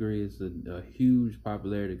definitely agree. It's a huge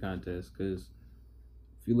popularity contest because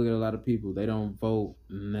if you look at a lot of people, they don't vote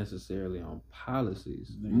necessarily on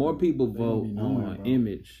policies. More people vote on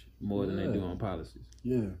image more than they do on policies.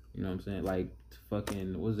 Yeah. You know what I'm saying? Like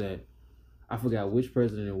fucking, what's that? I forgot which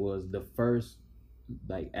president it was. The first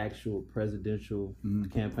like actual presidential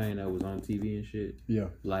campaign that was on TV and shit. Yeah.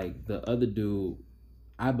 Like the other dude,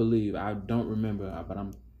 I believe, I don't remember, but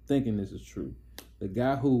I'm thinking this is true. The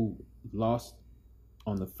guy who lost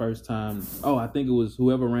on the first time, I think it was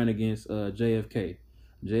whoever ran against JFK.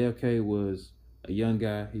 JFK was a young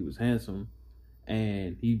guy. He was handsome,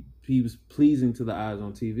 and he was pleasing to the eyes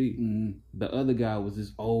on TV. The other guy was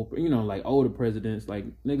this old, like older presidents. Like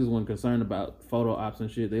niggas weren't concerned about photo ops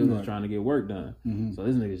and shit. They were just trying to get work done. So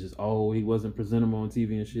this nigga's just old. He wasn't presentable on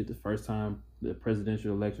TV and shit. The first time the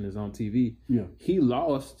presidential election is on TV, he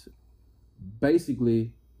lost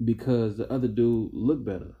basically because the other dude looked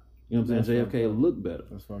better. You know what I'm saying? JFK looked better.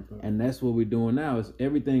 That's fucked up. And that's what we're doing now. Is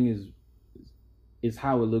everything is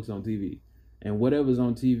how it looks on TV, and whatever's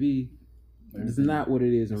on TV. It's not what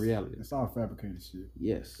it is in reality. It's all fabricated shit.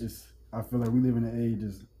 Yes. I feel like we live in an age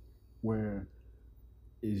where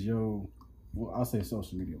I'll say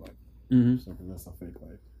social media life. So, because that's a fake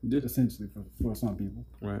life. Essentially, for some people.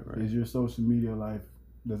 Right. Is your social media life,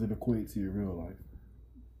 does it equate to your real life?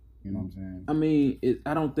 You know what I'm saying? I mean,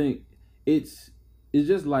 I don't think it's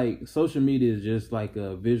just like social media is just like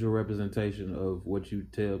a visual representation of what you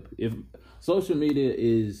tell. If social media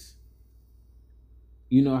is,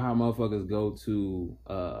 you know how motherfuckers go to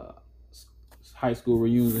high school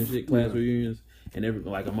reunions and shit, class reunions, and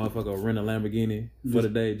like a motherfucker will rent a Lamborghini for the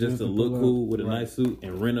day just to look cool with a nice suit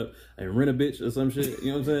and rent a bitch or some shit.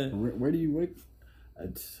 You know what I'm saying? Where do you wait?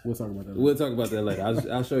 We'll talk about that later. We'll talk about that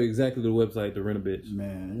later. I'll show you exactly the website to rent a bitch.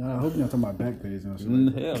 Man, I hope you're not talking about back page. Hell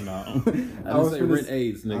no. I didn't say rent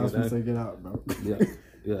AIDS, nigga. I was gonna say get out, bro.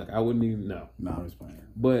 Yeah, I wouldn't even know. Nah, I was playing.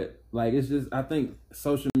 But like, it's just, I think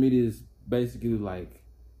social media is basically like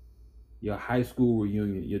your high school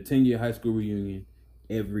reunion, your 10-year high school reunion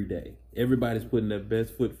every day. Everybody's putting their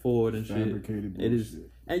best foot forward and Fabricated shit. It is,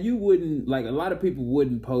 and you wouldn't, like, a lot of people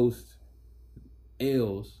wouldn't post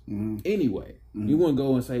L's anyway. You wouldn't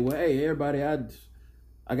go and say, well, hey, everybody,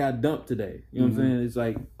 I got dumped today. You know what I'm saying? It's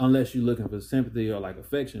like, unless you're looking for sympathy or like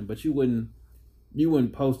affection, but you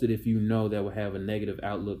wouldn't post it if you know that would have a negative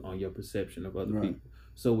outlook on your perception of other people.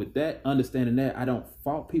 So with that, understanding that, I don't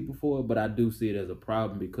fault people for it, but I do see it as a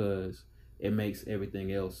problem because it makes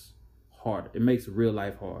everything else harder. It makes real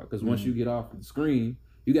life hard because once you get off the screen,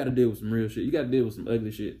 you got to deal with some real shit. You got to deal with some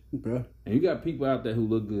ugly shit. Okay. And you got people out there who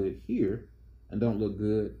look good here and don't look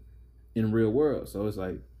good in the real world. So it's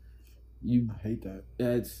like, I hate that.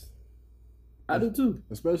 I do too,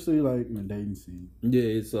 especially like in the dating scene. Yeah,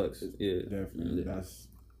 it sucks. Yeah, definitely. Yeah.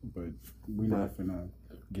 But we're not finna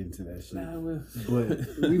get into that shit. Nah, well.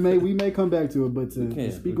 But we may come back to it. But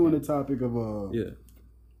to speak on the topic of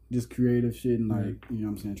just creative shit and like you know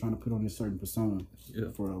what I'm saying, trying to put on this certain persona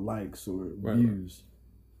for likes or views.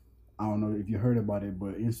 I don't know if you heard about it,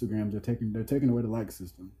 but Instagram they're taking away the like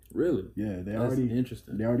system. Really? Yeah, That's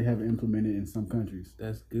interesting. They already have it implemented in some countries.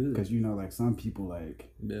 That's good. Because you know, like some people, like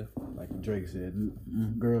Drake said,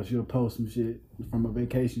 girl, she'll post some shit from a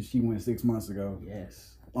vacation she went 6 months ago.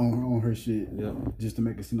 Yes. On her shit, just to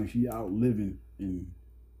make it seem like she out living, and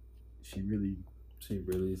she really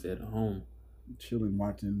is at home, chilling,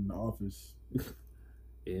 watching The Office,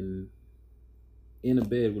 in a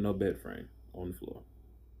bed with no bed frame on the floor.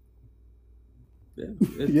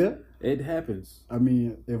 Yeah, it happens. I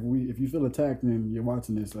mean, if you feel attacked and you're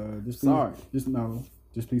watching this,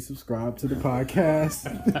 just please subscribe to the podcast.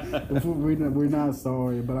 We're not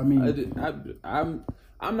sorry, but I mean,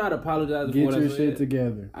 I'm not apologizing for what I said. Get your shit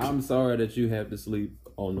together. I'm sorry that you have to sleep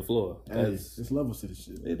on the floor. Hey, it's levels to this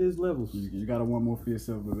shit. It is levels. You gotta want more for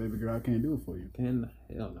yourself, but baby girl, I can't do it for you.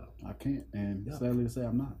 Hell no. I can't, and sadly to say,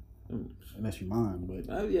 I'm not. Unless you mind,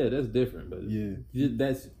 but yeah, that's different. But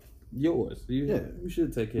that's yours. You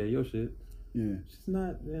should take care of your shit. Yeah, it's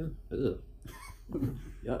not, man. Ugh.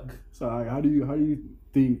 Yuck. So how do you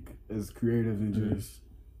think as creatives and just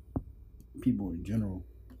people in general,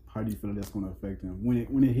 how do you feel that's going to affect them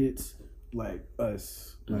when it hits like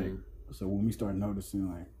us? Like, so when we start noticing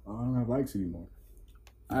like, oh, I don't have likes anymore.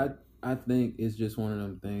 I think it's just one of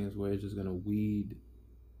them things where it's just gonna weed.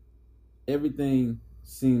 Everything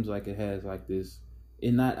seems like it has like this. I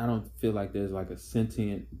don't feel like there's like a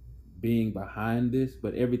sentient being behind this,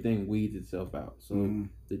 but everything weeds itself out. So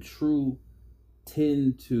the true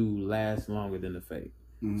tend to last longer than the fake.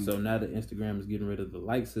 So now that Instagram is getting rid of the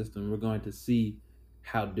like system, we're going to see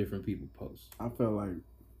how different people post. I feel like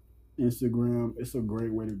Instagram, it's a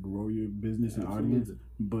great way to grow your business and audience,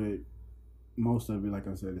 but most of it, like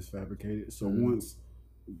I said, is fabricated. So once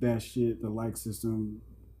that shit, the like system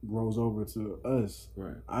rolls over to us,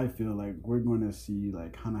 I feel like we're going to see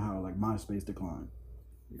like kind of how like MySpace declined.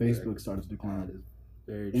 Facebook started to decline.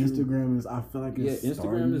 Very Instagram is, I feel like it's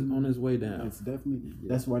Instagram is on its way down. It's definitely,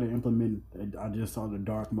 that's why they're implementing, I just saw the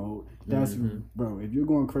dark mode. That's, bro, if you're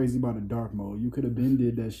going crazy about the dark mode, you could have been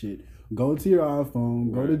did that shit. Go to your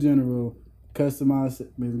iPhone, go to general, customize,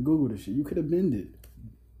 Google the shit. You could have been did.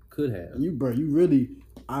 Could have. You really,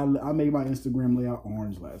 I made my Instagram layout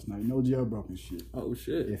orange last night. No jailbroken shit. Oh,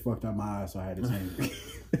 shit. It fucked up my eyes, so I had to change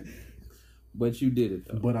it. But you did it,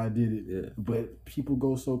 though. But I did it. Yeah. But people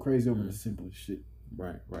go so crazy over the simplest shit.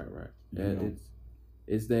 Right.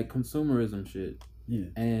 It's that consumerism shit. Yeah.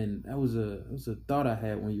 And that was a thought I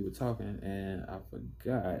had when you were talking, and I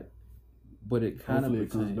forgot. But it kind of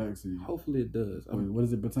comes back to you. Hopefully it does. What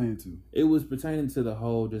does it pertain to? It was pertaining to the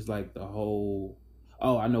whole.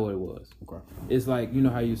 Oh, I know what it was. Okay. It's like, you know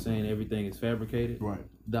how you're saying everything is fabricated? Right.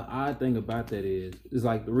 The odd thing about that is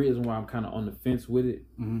like the reason why I'm kind of on the fence with it,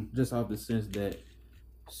 just off the sense that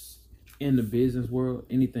in the business world,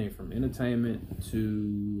 anything from entertainment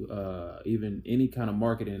to even any kind of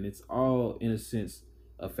marketing, it's all in a sense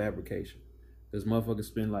a fabrication. Because motherfuckers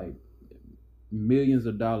spend like millions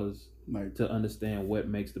of dollars to understand what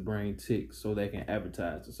makes the brain tick so they can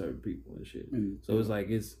advertise to certain people and shit. So it's like,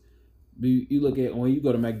 you look at, when you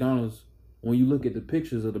go to McDonald's, when you look at the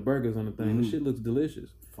pictures of the burgers on the thing, the shit looks delicious.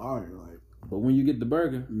 Fire, like. But when you get the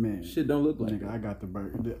burger, man, shit don't look like nigga, I got the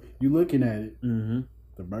burger. You looking at it,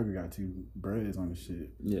 the burger got 2 breads on the shit.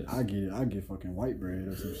 Yes. I get fucking white bread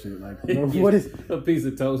or some shit. Like, what is a piece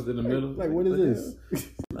of toast in the middle? Like, what is this? It's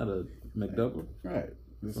not a McDouble. Right.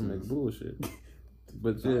 This some bullshit.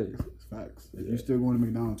 But yeah, it's facts. If you still going to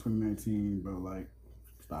McDonald's 2019, bro, like,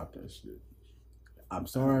 stop that shit. I'm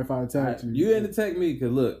sorry if I attacked you. You didn't attack me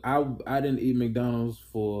because look, I didn't eat McDonald's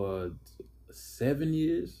for 7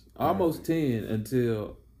 years, almost 10,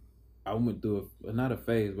 until I went through not a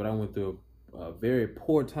phase, but I went through a very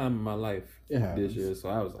poor time in my life this year. So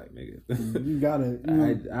I was like, nigga, you gotta,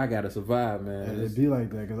 I gotta survive, man. It'd be like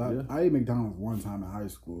that because I ate McDonald's one time in high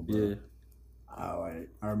school, bro. Yeah.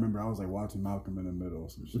 I remember I was like watching Malcolm in the Middle or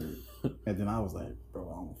some shit, and then I was like, bro,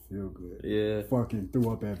 I don't feel good. Yeah. Fucking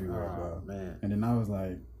threw up everywhere, bro. Man. And then I was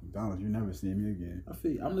like, McDonald's, you never see me again.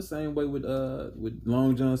 I'm the same way with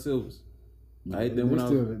Long John Silver's.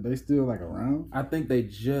 They still like around. I think they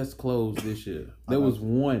just closed this year. There was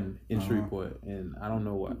one in Shreveport, and I don't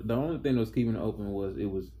know why. The only thing that was keeping it open was it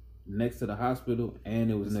was next to the hospital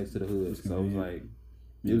and it was next to the hood. So it was like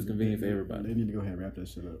it was convenient for everybody. They need to go ahead and wrap that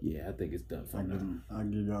shit up. Yeah, I think it's done for now. I'll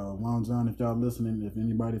give y'all Long John if y'all listening. If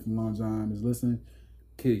anybody from Long John is listening,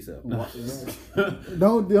 kill yourself. No.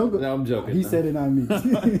 Don't go. No, I'm joking. He said it, not me.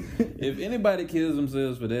 If anybody kills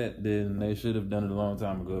themselves for that, then they should have done it a long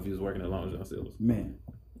time ago if he was working at Long John Silver's. Man,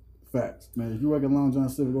 facts. Man, if you work at Long John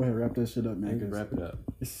Silver, go ahead and wrap that shit up, man. Wrap it up.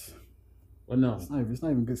 Well, no. It's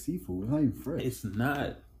not even good seafood. It's not even fresh. It's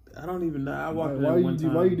not. I don't even know. I walked in there one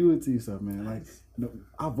time. Why you do it to yourself, man? Like,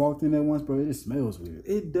 I walked in there once, bro. It just smells weird.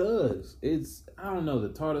 It does. I don't know. The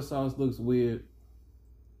tartar sauce looks weird.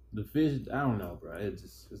 The fish, I don't know, bro.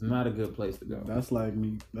 It's not a good place to go. That's like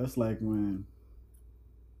me. That's like when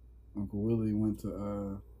Uncle Willie went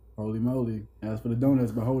to Holy Moly, asked for the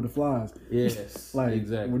donuts, but hold the flies. Yes, like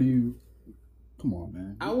exactly. What do you? Come on,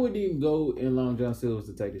 man. I wouldn't even go in Long John Silver's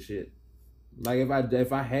to take a shit. Like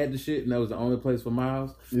if I had the shit and that was the only place for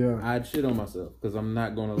miles, I'd shit on myself because I'm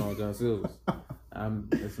not going to Long John Silver's. I'm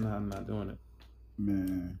not doing it.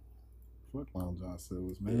 Man. Fuck Long John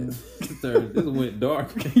Silver's, man. This went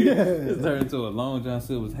dark. This turned into a Long John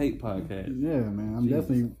Silver's hate podcast. Yeah, man. I'm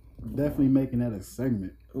definitely making that a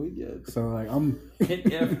segment. So like I'm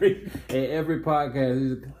in every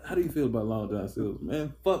podcast. How do you feel about Long John Silver's,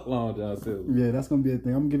 man? Fuck Long John Silver's. Yeah, that's gonna be a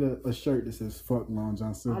thing. I'm gonna get a shirt that says "Fuck Long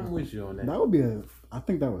John Silver's." I'm with you on that. That would be I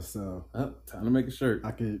think that would sell. Time to make a shirt.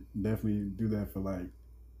 I could definitely do that for like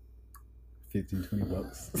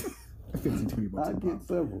 $15-20. $15-20. I'd get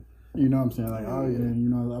several. You know what I'm saying? Like, oh yeah, you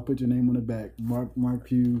know, I'll put your name on the back. Mark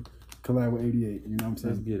Pugh, collab with 88. You know what I'm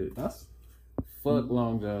saying? Let's get it. Fuck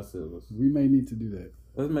Long John Silver's. We may need to do that.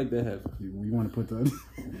 Let's make that happen. You want to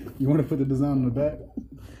put the design on the back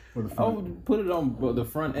or the front? I would put it on the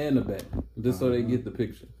front and the back, just so they get the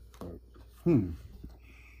picture. You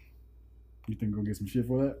think we'll get some shit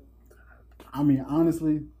for that? I mean,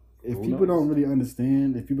 honestly, if people don't really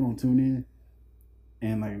understand, if people don't tune in,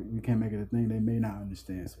 and like we can't make it a thing, they may not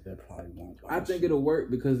understand, so that probably won't. I think it'll work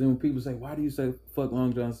because then when people say, "Why do you say fuck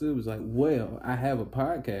Long John Silver?" It's like, well, I have a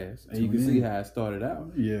podcast, and you can see how I started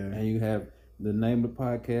out. Yeah, and you have the name of the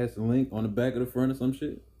podcast, the link on the back of the front or some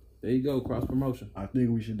shit. There you go, cross promotion. I think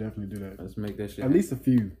we should definitely do that. Let's make that shit. At least a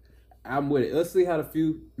few. I'm with it. Let's see how the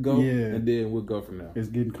few go, and then we'll go from there. It's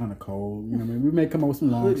getting kind of cold. You know what I mean? We may come up with some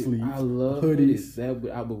long sleeves. I love hoodies.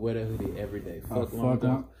 I would wear that hoodie every day. Fuck Long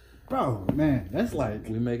John. Bro, man, that's like...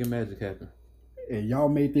 We making magic happen. And y'all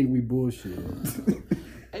may think we bullshit.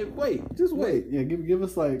 Hey, wait. Just wait. Yeah, give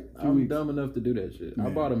us like... I'm dumb enough to do that shit. Man. I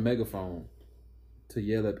bought a megaphone to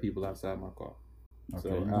yell at people outside my car. Okay, so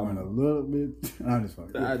you're going a little bit... I'm just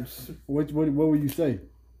fucking... What would you say?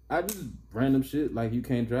 I just random shit like you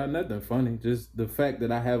can't drive. Nothing funny. Just the fact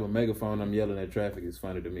that I have a megaphone I'm yelling at traffic is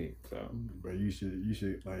funny to me. So, but you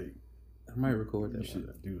should like... I might record that. You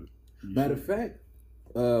should do it. Matter of fact...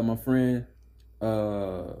 my friend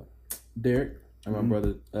Derek and my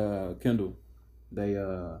brother Kendall, they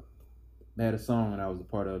had a song and I was a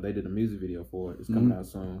part of. They did a music video for it. It's coming out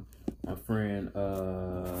soon. My friend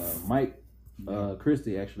Mike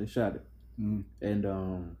Christie actually shot it, and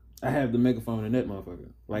I have the megaphone in that motherfucker.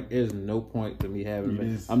 Like, there's no point to me having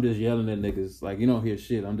it. I'm just yelling at niggas. Like, you don't hear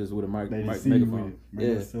shit. I'm just with a microphone.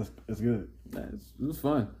 Yeah, that's good. It was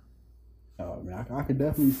fun. Oh man, I could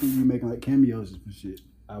definitely see you making like cameos and shit.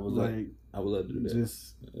 I would love to do that.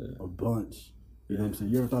 Just a bunch. You know what I'm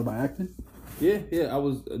saying? You ever thought about acting? Yeah. I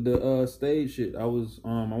was the stage shit. I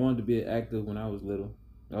wanted to be an actor when I was little.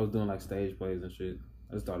 I was doing like stage plays and shit.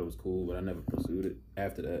 I just thought it was cool, but I never pursued it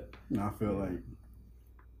after that. I feel like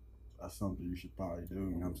that's something you should probably do. You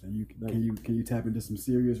know what I'm saying? Can you tap into some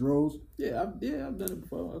serious roles? Yeah, I've done it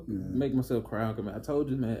before. Make myself cry. I told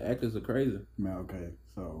you, man, actors are crazy. Man, okay.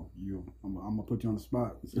 So I'm gonna put you on the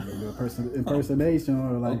spot. It's gonna be a impersonation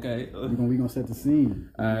or like. Okay. We gonna set the scene.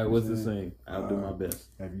 All right, what's the scene? I'll do my best.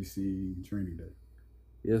 Have you seen Training Day?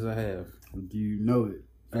 Yes, I have. Do you know it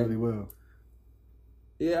fairly well?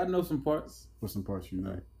 Yeah, I know some parts. What some parts you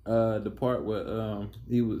know? The part where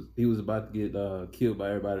he was about to get killed by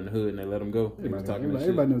everybody in the hood and they let him go.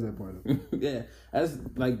 Everybody knows that part. Yeah, that's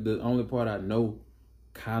like the only part I know,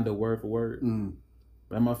 kind of word for word.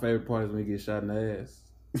 But my favorite part is when he gets shot in the ass.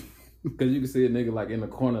 Because you can see a nigga like in the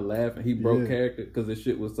corner laughing. He broke character because this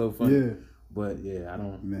shit was so funny. Yeah. But yeah, I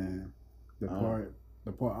don't. Man, the part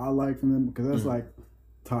I like from them, because that's like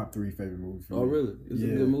top 3 favorite movies for me. Oh, really? It's a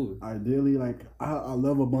good movie. Ideally, like, I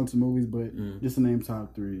love a bunch of movies, but just to name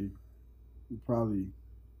top 3, probably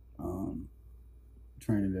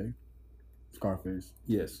Training Day, Scarface.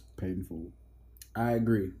 Yes. Paid in Full. I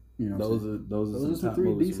agree. You know, those are some top 3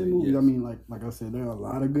 movies decent movies. Yes. I mean, like I said, there are a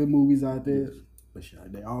lot of good movies out there, but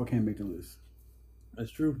shit, they all can't make the list.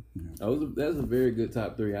 That's true. Yeah. That's a very good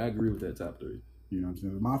top 3. I agree with that top 3. You know what I'm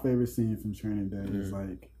saying? My favorite scene from Training Day is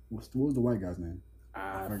like, what was the white guy's name?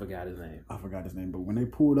 I forgot his name. I forgot his name, but when they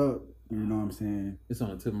pulled up, you know what I'm saying? It's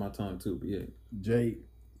on the tip of my tongue too, but yeah. Jake.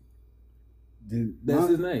 That's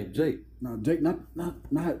his name, Jake. No, Jake, not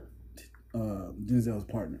Denzel's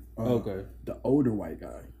partner. Okay. The older white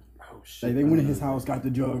guy. Oh shit. They went in his house, got the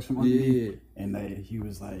drugs from underneath, and he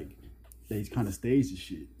was like, they kind of staged the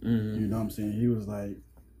shit. You know what I'm saying? He was like,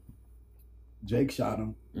 Jake shot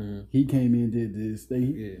him. He came in, did this.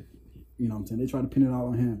 You know what I'm saying? They tried to pin it all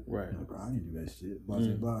on him. Right. Like, bro, I didn't do that shit. Blah,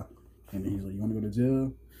 blah, blah. And then he's like, you want to go to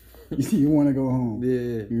jail? You want to go home?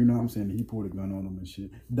 Yeah. You know what I'm saying? He pulled a gun on him and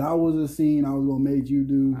shit. That was a scene I was going to make you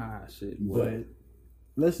do. Shit. But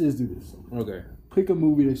let's just do this. Okay. Pick a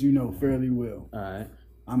movie that you know fairly well. All right.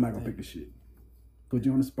 I'm not going to pick the shit. Put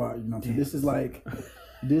you on the spot. You know what I'm saying? This is like,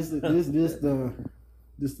 this the,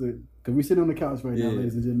 because we sit on the couch right now,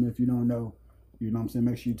 ladies and gentlemen. If you don't know, you know what I'm saying?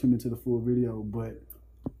 Make sure you tune into the full video. But,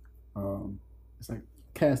 it's like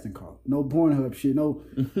casting call. No Pornhub shit. No,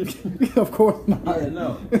 of course not. Yeah,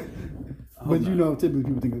 no. But you know, typically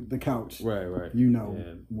people think of the couch. Right. You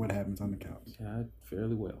know what happens on the couch. Yeah,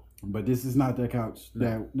 fairly well. But this is not that couch.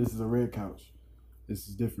 No. This is a red couch. This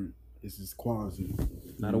is different. This is quality.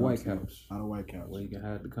 Not a white couch. Not a white couch. Where you can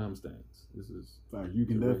hide the cum stains. This is. Fact, you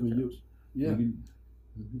can definitely use. Yeah.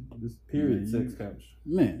 This period sex couch.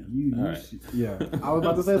 Man, yeah. I was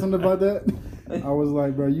about to say something about that. I was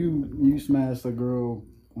like, bro, you smashed a girl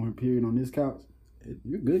on her period on this couch.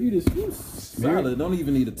 You're good. You just solid. Don't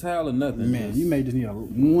even need a towel or nothing. Man, you may just need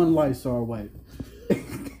one Lysol wipe.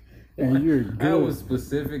 And you're good. I was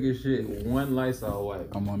specific as shit. One Lysol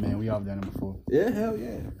wipe. Come on, man. We all done it before. Yeah, hell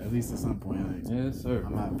yeah. At least at some point. Like, yes, sir.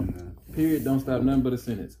 I'm not gonna. Period don't stop nothing but a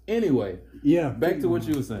sentence. Anyway. Yeah. Back to what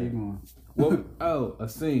you were saying. Keep going. A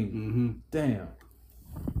scene. Damn.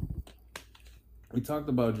 We talked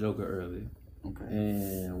about Joker earlier. Okay.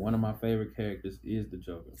 And one of my favorite characters is the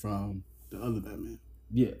Joker. From the other Batman.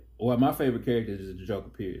 Yeah. Well, my favorite character is the Joker,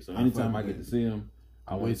 period. So anytime I get to see him,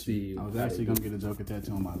 I want to see. I was actually going to get a Joker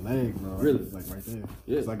tattoo on my leg, bro. Really? Like right there.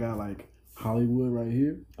 Yeah. Because I got like Hollywood right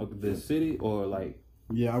here. Okay, the city or like.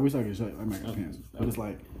 Yeah, I wish I could show you. I might cancel. But it's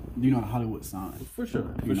like, you know, a Hollywood sign. For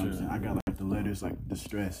sure. You know what I'm saying? I got like the letters like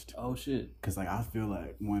distressed. Oh shit. Cause like I feel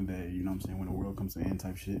like one day, you know what I'm saying, when the world comes to an end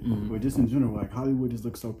type shit. But just in general, like Hollywood just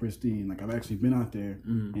looks so pristine. Like I've actually been out there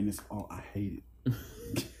and it's all I hate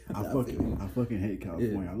it. I fucking hate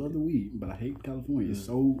California. I love the weed, but I hate California.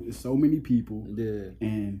 It's so many people. Yeah.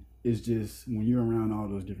 And it's just when you're around all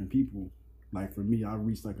those different people, like for me, I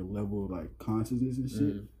reached like a level of like consciousness and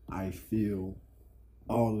shit. I feel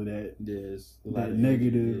all of that, that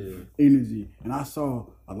negative energy. And I saw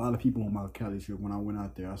a lot of people on my Cali trip when I went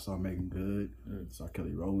out there. I saw Megan Good, I saw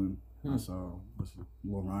Kelly Rowland, I saw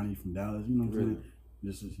Lil Ronnie from Dallas, you know what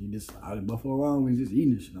I'm saying? He just out in Buffalo Wild Wings just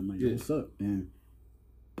eating this shit. I'm like, yo, what's up?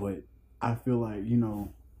 But I feel like, you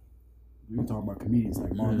know, we can talk about comedians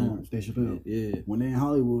like Mark Lawrence, Dave Chappelle. Yeah. When they're in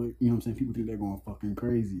Hollywood, you know what I'm saying, people think they're going fucking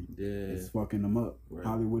crazy. Yeah. It's fucking them up. Right.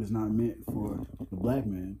 Hollywood is not meant for the black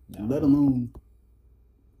man, let alone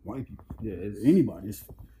white people. Yeah, anybody.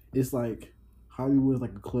 It's like Hollywood is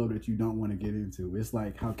like a club that you don't want to get into. It's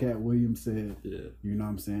like how Cat Williams said, you know what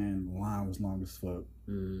I'm saying, the line was long as fuck.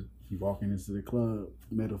 You walking into the club,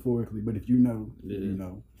 metaphorically, but if you know, you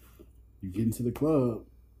know, you get into the club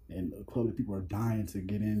and a club that people are dying to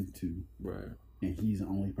get into. Right. And he's the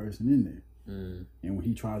only person in there. And when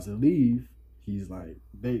he tries to leave, he's like,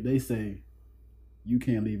 they say, you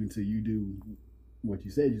can't leave until you do what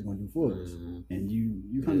you said you was gonna do for us, and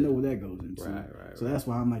you kind of know what that goes into. Right. So that's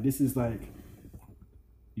why I'm like, this is like,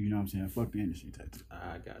 you know what I'm saying, fuck the industry type.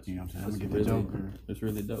 I got you. You know what I'm saying? I'm gonna get the Joker. It's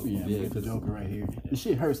really dope. Yeah, get the Joker right here. The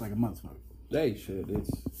shit hurts like a motherfucker. They should.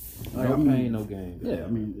 It's like, no pain, no gain. Yeah, I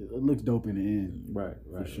mean, it looks dope in the end. Right.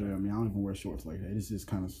 For sure. I mean, I don't even wear shorts like that. It's just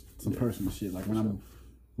kind of some personal shit. Like when I'm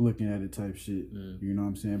looking at it type shit. You know what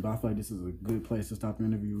I'm saying? But I feel like this is a good place to stop the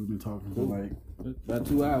interview. We've been talking for like about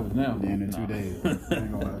 2 hours now. Yeah, in 2 days. I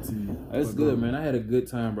ain't gonna lie to you. That's good, man. I had a good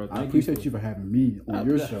time, bro. I appreciate you for having me on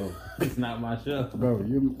your show. It's not my show, bro.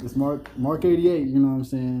 It's Mark 88. You know what I'm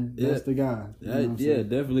saying? That's the guy. Yeah,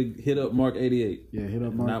 definitely hit up Mark 88. Yeah, hit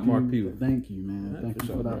up Mark. Not Mark Pugh. Thank you, man. Thank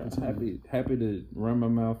you for the opportunity. Happy to run my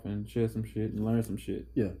mouth and share some shit and learn some shit.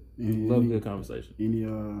 Yeah, love good conversation.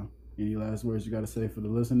 Any last words you got to say for the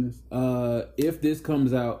listeners? If this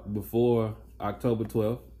comes out before October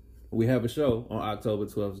 12th, we have a show on October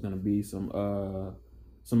 12th. It's gonna be some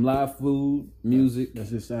live food, music. That's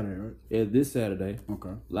this Saturday, right? Yeah, this Saturday.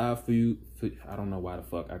 Okay. Live food. I don't know why the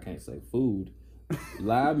fuck I can't say food.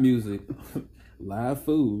 Live music, live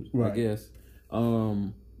food. Right. I guess.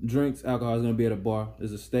 Drinks, alcohol is gonna be at a bar.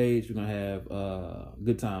 There's a stage. We're gonna have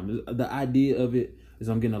good time. The idea of it is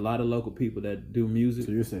I'm getting a lot of local people that do music.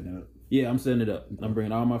 So you're setting it up? Yeah, I'm setting it up. Okay. I'm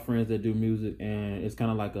bringing all my friends that do music, and it's kind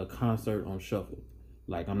of like a concert on shuffle.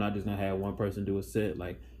 Like, I'm not just gonna have one person do a set.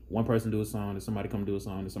 Like, one person do a song, then somebody come do a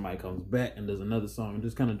song, then somebody comes back and does another song, and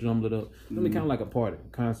just kind of jumble it up. It'll be kind of like a party,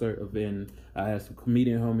 concert event. I have some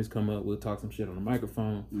comedian homies come up. We'll talk some shit on the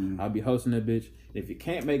microphone. I'll be hosting that bitch. If you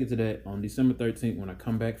can't make it to that, on December 13th, when I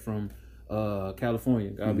come back from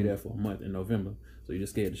California, I'll be there for a month in November. So you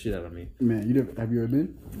just scared the shit out of me. Man, have you ever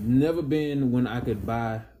been? Never been when I could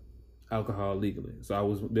buy alcohol legally. So I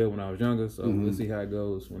was there when I was younger, so we'll see how it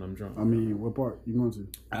goes when I'm drunk. I mean, what part you going to?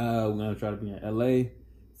 We're going to try to be in LA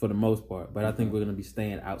for the most part, but I think we're going to be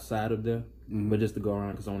staying outside of there, but just to go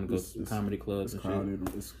around because I want to go to comedy clubs and crowded,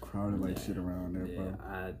 shit. It's crowded like shit around there, bro.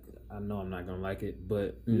 I know I'm not going to like it,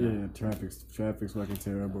 but traffic's fucking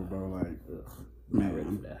terrible, bro. Like, man, I'm ready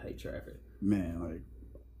for that. I hate traffic. Man, like,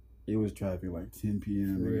 it was traffic like 10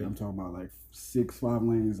 p.m. Really? I'm talking about like 5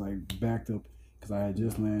 lanes like backed up because I had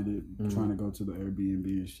just landed trying to go to the Airbnb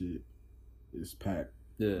and shit. It's packed.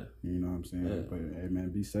 Yeah. You know what I'm saying? Yeah. But hey,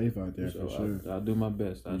 man, be safe out there for sure. I'll do my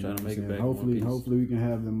best. I'll try to make it back. Hopefully we can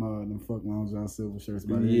have them fuck lounge out silver shirts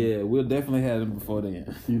by then. Yeah, we'll definitely have them before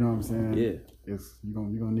then. You know what I'm saying? Yeah.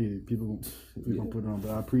 You're gonna need it. People gonna put it on.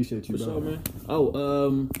 But I appreciate you, for bro. sure, man.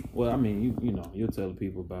 Oh, well, I mean, you know, you'll tell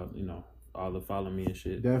people about, you know, all the follow me and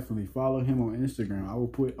shit. Definitely follow him on Instagram. I will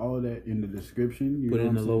put all of that in the description. Put it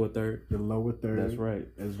in the lower third. The lower third. That's right.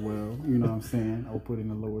 As well. You know what I'm saying? I will put in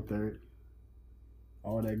the lower third.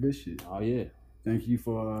 All that good shit. Oh yeah. Thank you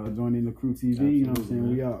for joining the Crew TV. Absolutely, you know what I'm saying?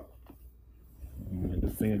 Man. We out. The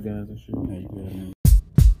finger guns and shit. Yeah, you good, man.